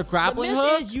hook. Another grappling hook.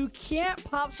 The myth is you can't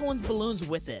pop someone's balloons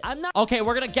with it. I'm not. Okay,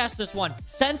 we're gonna guess this one.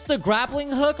 Since the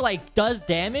grappling hook like does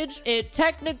damage, it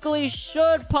technically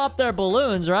should pop their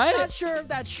balloons, right? I'm not sure if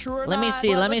that's true or Let me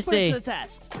see. Let me put it see. to the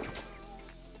test.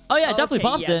 Oh, yeah, it definitely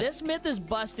pops it. This myth is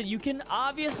busted. You can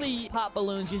obviously pop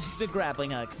balloons using the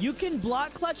grappling hook. You can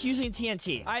block clutch using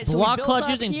TNT. All right, so block clutch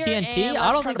using TNT?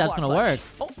 I don't think that's going to work.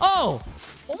 Oh!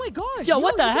 Oh my gosh. Yo,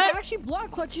 what the heck? You can actually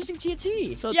block clutch using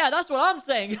TNT. So yeah, that's what I'm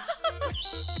saying.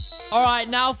 All right,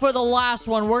 now for the last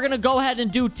one, we're going to go ahead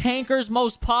and do Tanker's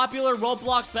most popular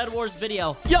Roblox BedWars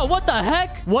video. Yo, what the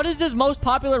heck? What is this most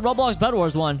popular Roblox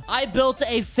BedWars one? I built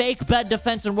a fake bed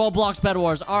defense in Roblox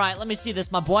BedWars. All right, let me see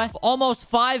this, my boy. Almost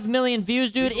 5 million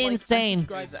views, dude. Insane.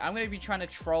 I'm going to be trying to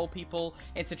troll people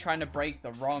into trying to break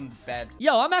the wrong bed.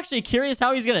 Yo, I'm actually curious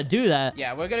how he's going to do that.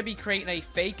 Yeah, we're going to be creating a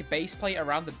fake base plate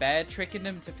around the bed, tricking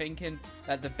them to thinking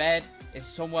that the bed is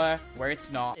somewhere where it's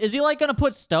not. Is he like going to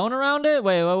put stone around it?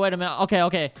 Wait a minute.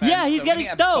 Okay. Yeah, he's getting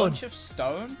stone. A bunch of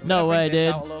stone. No way,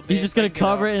 dude. He's just going to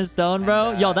cover it in stone,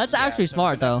 bro. Yo, that's actually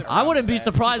smart, though. I wouldn't be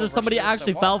surprised if somebody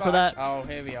actually fell for that. Oh,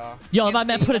 here we are. Yo, TNT, my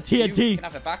man put a TNT. You can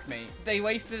have it back, mate. They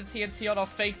wasted the TNT on our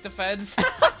fake defense.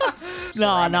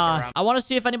 Nah. I want to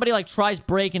see if anybody like tries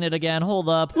breaking it again. Hold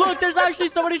up. Look, there's actually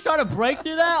somebody trying to break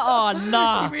through that. Oh,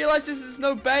 nah. He realized this is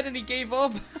no bed and he gave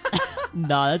up.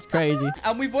 Nah, that's crazy.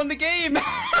 And we've won the game.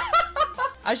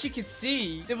 As you can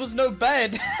see, there was no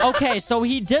bed. Okay, so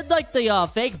he did like the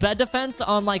fake bed defense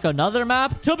on like another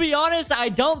map. To be honest, I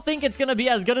don't think it's gonna be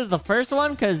as good as the first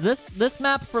one because this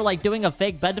map for like doing a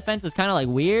fake bed defense is kind of like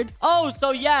weird. Oh, so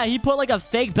yeah, he put like a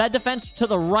fake bed defense to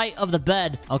the right of the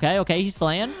bed. Okay, he's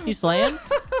slaying.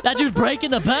 That dude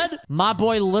breaking the bed? My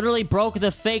boy literally broke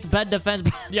the fake bed defense.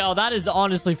 Yo, that is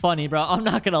honestly funny, bro. I'm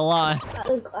not gonna lie.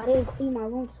 I didn't clean my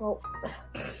room, so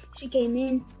she came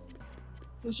in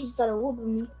and she started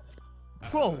whooping me.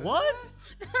 Bro, what?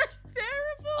 That's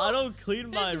terrible. I don't clean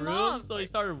my room, mom. so he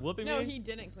started whooping me? No, he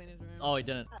didn't clean his room. Oh, he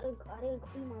didn't. I didn't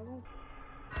clean my room.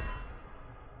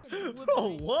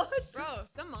 Bro, what? Bro,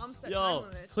 some moms set time Yo,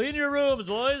 limits. clean your rooms,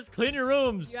 boys. Clean your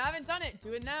rooms. You haven't done it.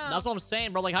 Do it now. That's what I'm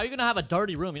saying, bro. Like, how are you gonna have a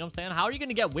dirty room? You know what I'm saying? How are you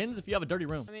gonna get wins if you have a dirty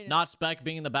room? I mean, not spec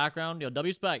being in the background. Yo,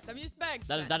 W spec. W spec.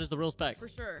 That is the real spec. For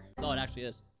sure. No, it actually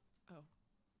is. Oh.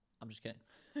 I'm just kidding.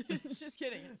 Just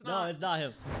kidding. It's No, not. it's not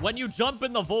him. When you jump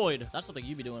in the void, that's something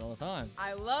you be doing all the time.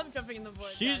 I love jumping in the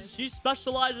void. She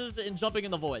specializes in jumping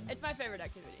in the void. It's my favorite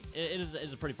activity. It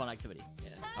is a pretty fun activity. Yeah.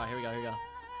 All right, here we go. Here we go.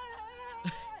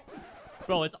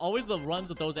 Bro, it's always the runs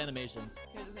with those animations.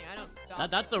 Here's the thing, I don't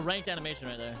stop. That's a ranked animation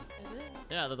right there. Is it?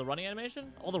 Yeah, the running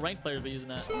animation. All the ranked players be using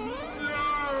that.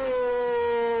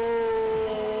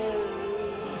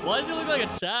 Why does he look like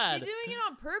a Chad? He's doing it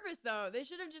on purpose, though. They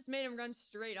should have just made him run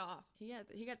straight off. He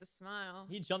got to smile.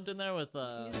 He jumped in there with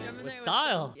With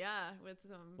style.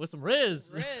 With some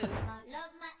Riz.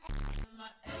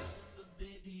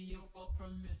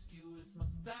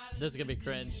 This is gonna be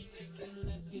cringe.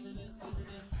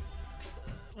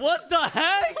 What the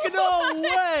heck? No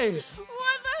way!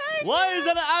 What the heck? Why is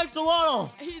that an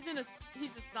axolotl? He's a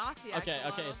saucy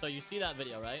axolotl. Okay, so you see that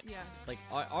video, right? Yeah. Like,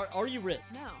 are you ripped?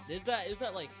 No. Is that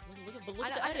like? Look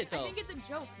at the edit though. I think it's a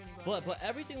joke. When you but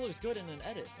everything looks good in an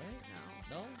edit, right?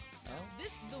 No.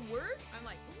 The word? I'm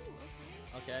like, ooh,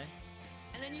 okay. Okay.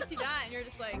 And then you see that, and you're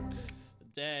just like,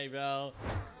 dang, bro.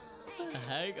 What the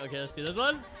heck? Okay, let's see this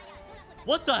one.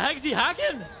 What the heck? Is he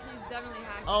hacking? He's definitely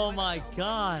hacking. Oh my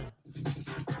god.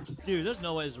 Dude, there's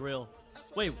no way it's real.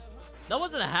 Wait, that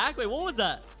wasn't a hack? Wait, what was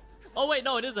that? Oh, wait,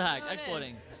 no, it is a hack. No,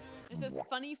 Exploiting. It says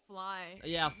funny fly.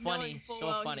 Yeah, funny. Knowing full So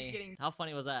well funny. How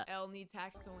funny was that? L needs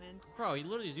hacks to win. Bro, he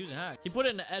literally is using hack. He put it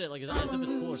in the edit like as if it's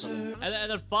cool or something.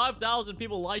 And then 5,000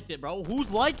 people liked it, bro.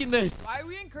 Who's liking this? Why are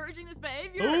we encouraging this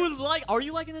behavior? Are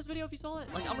you liking this video if you saw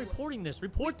it? Like, I'm reporting this.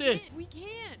 Report this. We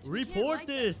can't. Report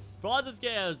this. Frauds and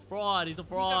scams. Fraud. He's a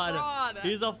fraud.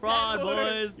 He's a fraud,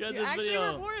 boys. Get this actually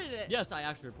video. Reported it. Yes, I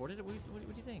actually reported it. What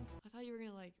do you think? I thought you were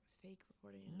gonna like fake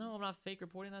reporting it. No, I'm not fake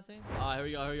reporting that thing. All right, here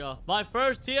we go. Here we go. My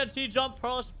first TNT jump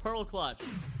pearl clutch.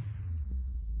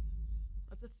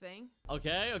 What's a thing?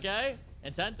 Okay, okay.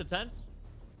 Intense.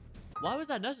 Why was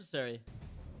that necessary?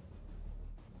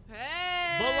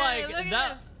 Hey, but like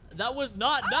that was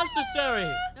not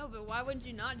necessary. No, but why wouldn't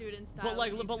you not do it in style? But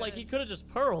like he could have just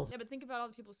pearled. Yeah, but think about all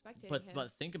the people spectating him.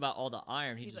 But think about all the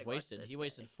iron he just like, wasted. He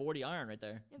wasted 40 iron right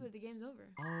there. Yeah, but the game's over.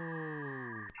 Oh.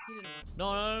 He didn't.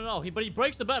 No. But he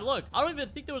breaks the bed. Look, I don't even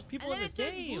think there was people in this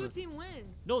game. game. Blue team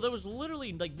wins. No, there was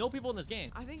literally like no people in this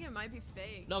game. I think it might be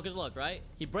fake. No, because look, right?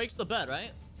 He breaks the bed,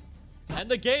 right? And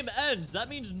the game ends. That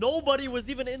means nobody was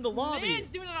even in the lobby. Man's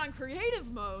doing it on creative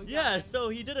mode. Yeah, so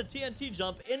he did a TNT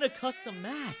jump in a custom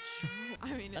match.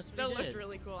 I mean, it That's still what he looked did.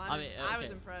 really cool. I mean, I okay.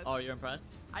 was impressed. Oh, you're impressed?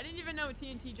 I didn't even know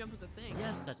TNT jump was a thing.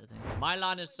 Yes, that's a thing. My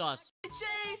line is sus.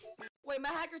 Chase! Wait, my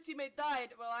hacker teammate died.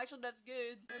 Well, actually, that's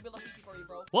good. Maybe lucky for you,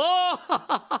 bro. Whoa!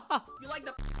 You like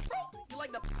the bro? You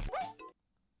like the bro?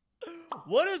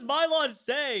 What is Mylon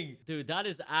saying? Dude, that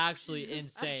is actually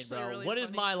insane, bro. Really what is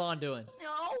Mylon doing? No.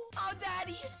 Oh,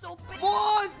 daddy, he's so big.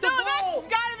 What? No, that's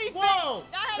gotta be fake. Whoa!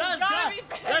 That has gotta be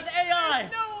fake. That's AI.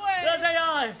 No way. That's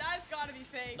AI. That's gotta be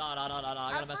fake. No. I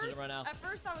gotta message him right now. At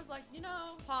first, I was like,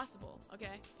 possible.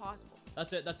 Okay, possible.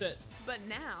 That's it. But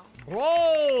now.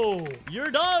 Bro,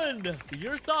 you're done.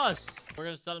 You're sus. We're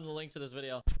gonna send him the link to this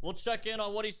video. We'll check in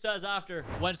on what he says after.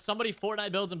 When somebody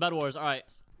Fortnite builds in Bed Wars. All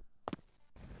right.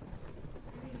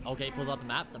 Okay, he pulls out the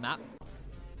map.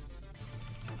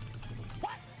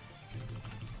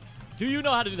 Do you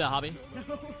know how to do that, Hobby?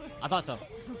 I thought so.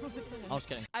 I was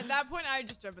kidding. At that point, I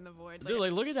just jump in the void. Dude,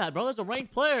 like, look at that, bro. That's a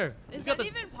ranked player. Is that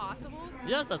even possible?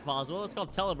 Yes, that's possible. It's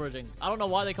called telebridging. I don't know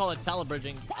why they call it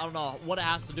telebridging. I don't know what it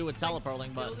has to do with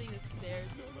telepurling, but... Building the stairs.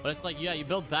 But it's like, yeah, you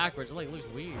build backwards. It like looks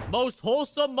weird. Most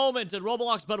wholesome moment in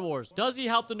Roblox BedWars. Does he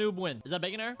help the noob win? Is that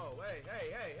bacon air? Oh,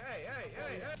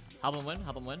 hey. Help him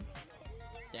win.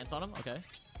 Dance on him? Okay.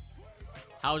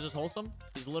 How is this wholesome?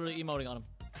 He's literally emoting on him.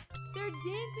 They're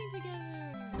dancing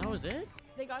together. That was it?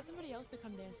 They got somebody else to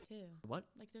come dance too. What?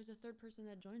 Like there's a third person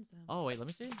that joins them. Oh, wait, let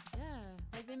me see. Yeah.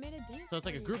 Like they made a dance. So it's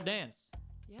like a group dance.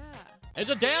 Yeah. It's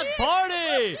a dance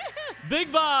party!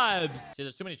 Big vibes! See,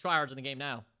 there's too many tryhards in the game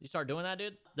now. You start doing that,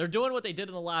 dude? They're doing what they did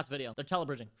in the last video. They're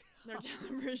telebridging. They're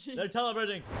telebridging. They're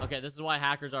telebridging. Okay, this is why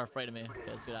hackers are afraid of me. Okay,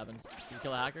 let's see what happens. Did you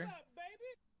kill a hacker?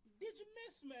 Did you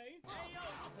miss me?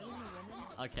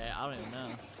 Okay, I don't even know.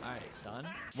 All right, done.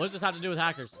 What does this have to do with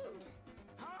hackers?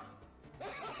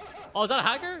 Oh, is that a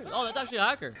hacker? Oh, that's actually a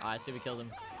hacker. All right, see if he kills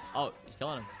him. Oh, he's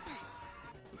killing him.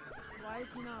 Why is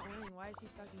he not winning? Why is he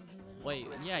sucking? Wait,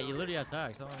 yeah, he literally has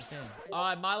hacks. I don't understand. All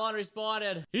right, Mylon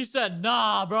respawned. He said,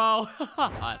 nah, bro.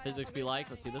 All right, physics be like.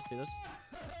 Let's see this, see this.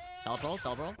 Telepro,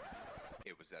 telepro.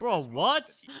 Bro,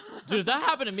 what? Dude, if that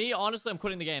happened to me, honestly, I'm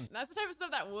quitting the game. That's the type of stuff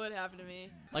that would happen to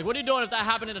me. Like, what are you doing if that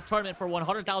happened in a tournament for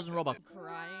 100,000 Robux?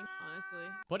 Crying, honestly.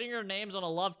 Putting your names on a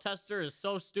love tester is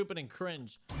so stupid and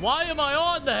cringe. Why am I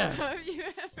on there? Have you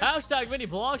ever... Hashtag Mini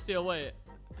Bloxia, wait.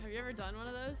 Have you ever done one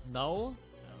of those? No.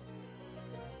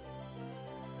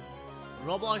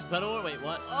 Roblox BedWars, wait,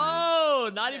 what? Oh,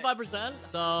 95%.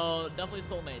 So definitely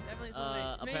soulmates. Definitely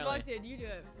soulmates. Apparently. Mini Bloxia, you do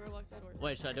it for Roblox BedWars.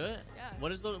 Wait, should I do it? Yeah.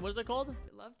 What is it called?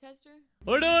 Love tester?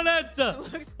 We're doing it!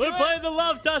 We're playing the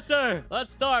love tester!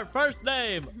 Let's start. First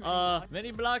name.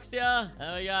 Mini Bloxia.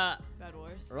 And we got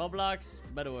BedWars. Roblox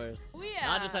BedWars. Oh, yeah.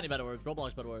 Not just any BedWars.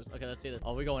 Roblox BedWars. Okay, let's see this.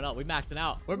 Oh, we're going up. We're maxing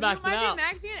out. We're maxing out. Be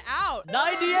maxing it out.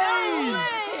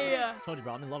 98! Told you,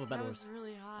 bro. I'm in love with BedWars. That was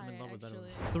really high, I'm in love with actually.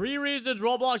 BedWars. 3 reasons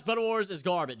Roblox BedWars is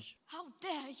garbage. How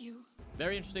dare you?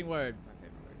 Very interesting word. That's my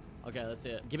favorite word. Okay, let's see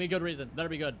it. Give me a good reason. Better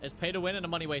be good. It's pay to win and a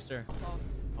money waster. False.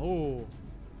 Oh.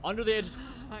 Under the age.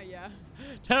 Yeah.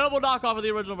 Terrible knockoff of the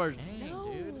original version. Dang,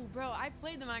 No, dude. bro, I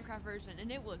played the Minecraft version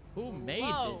and it was Who made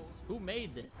slow. this? Who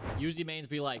made this? Usually mains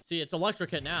be like, see, it's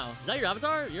Electrocute now. Is that your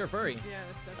avatar? You're a furry. Yeah,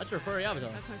 that's your furry avatar.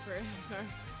 That's my furry avatar.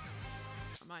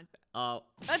 Oh, mine's bad. Oh.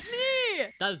 That's me!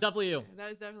 That is definitely you.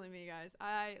 That is definitely me, guys.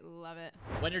 I love it.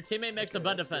 When your teammate makes a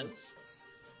bed defense.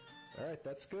 All right,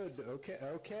 that's good. Okay,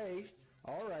 okay.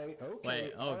 All right, okay.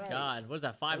 Wait, oh right. God. What is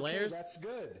that, 5 layers? That's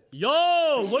good.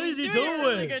 Yo, what is he doing? A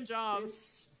really good job.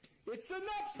 It's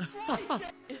enough slice.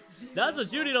 That's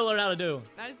what you need to learn how to do.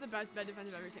 That is the best bed defense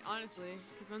I've ever seen, honestly.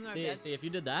 Because when my beds... See, if you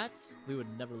did that, we would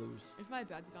never lose. If my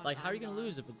bed's gone, like, how are you gonna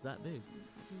lose if it's that big?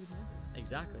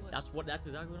 Exactly. That's exactly what I'm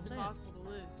saying. It's impossible to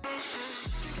lose.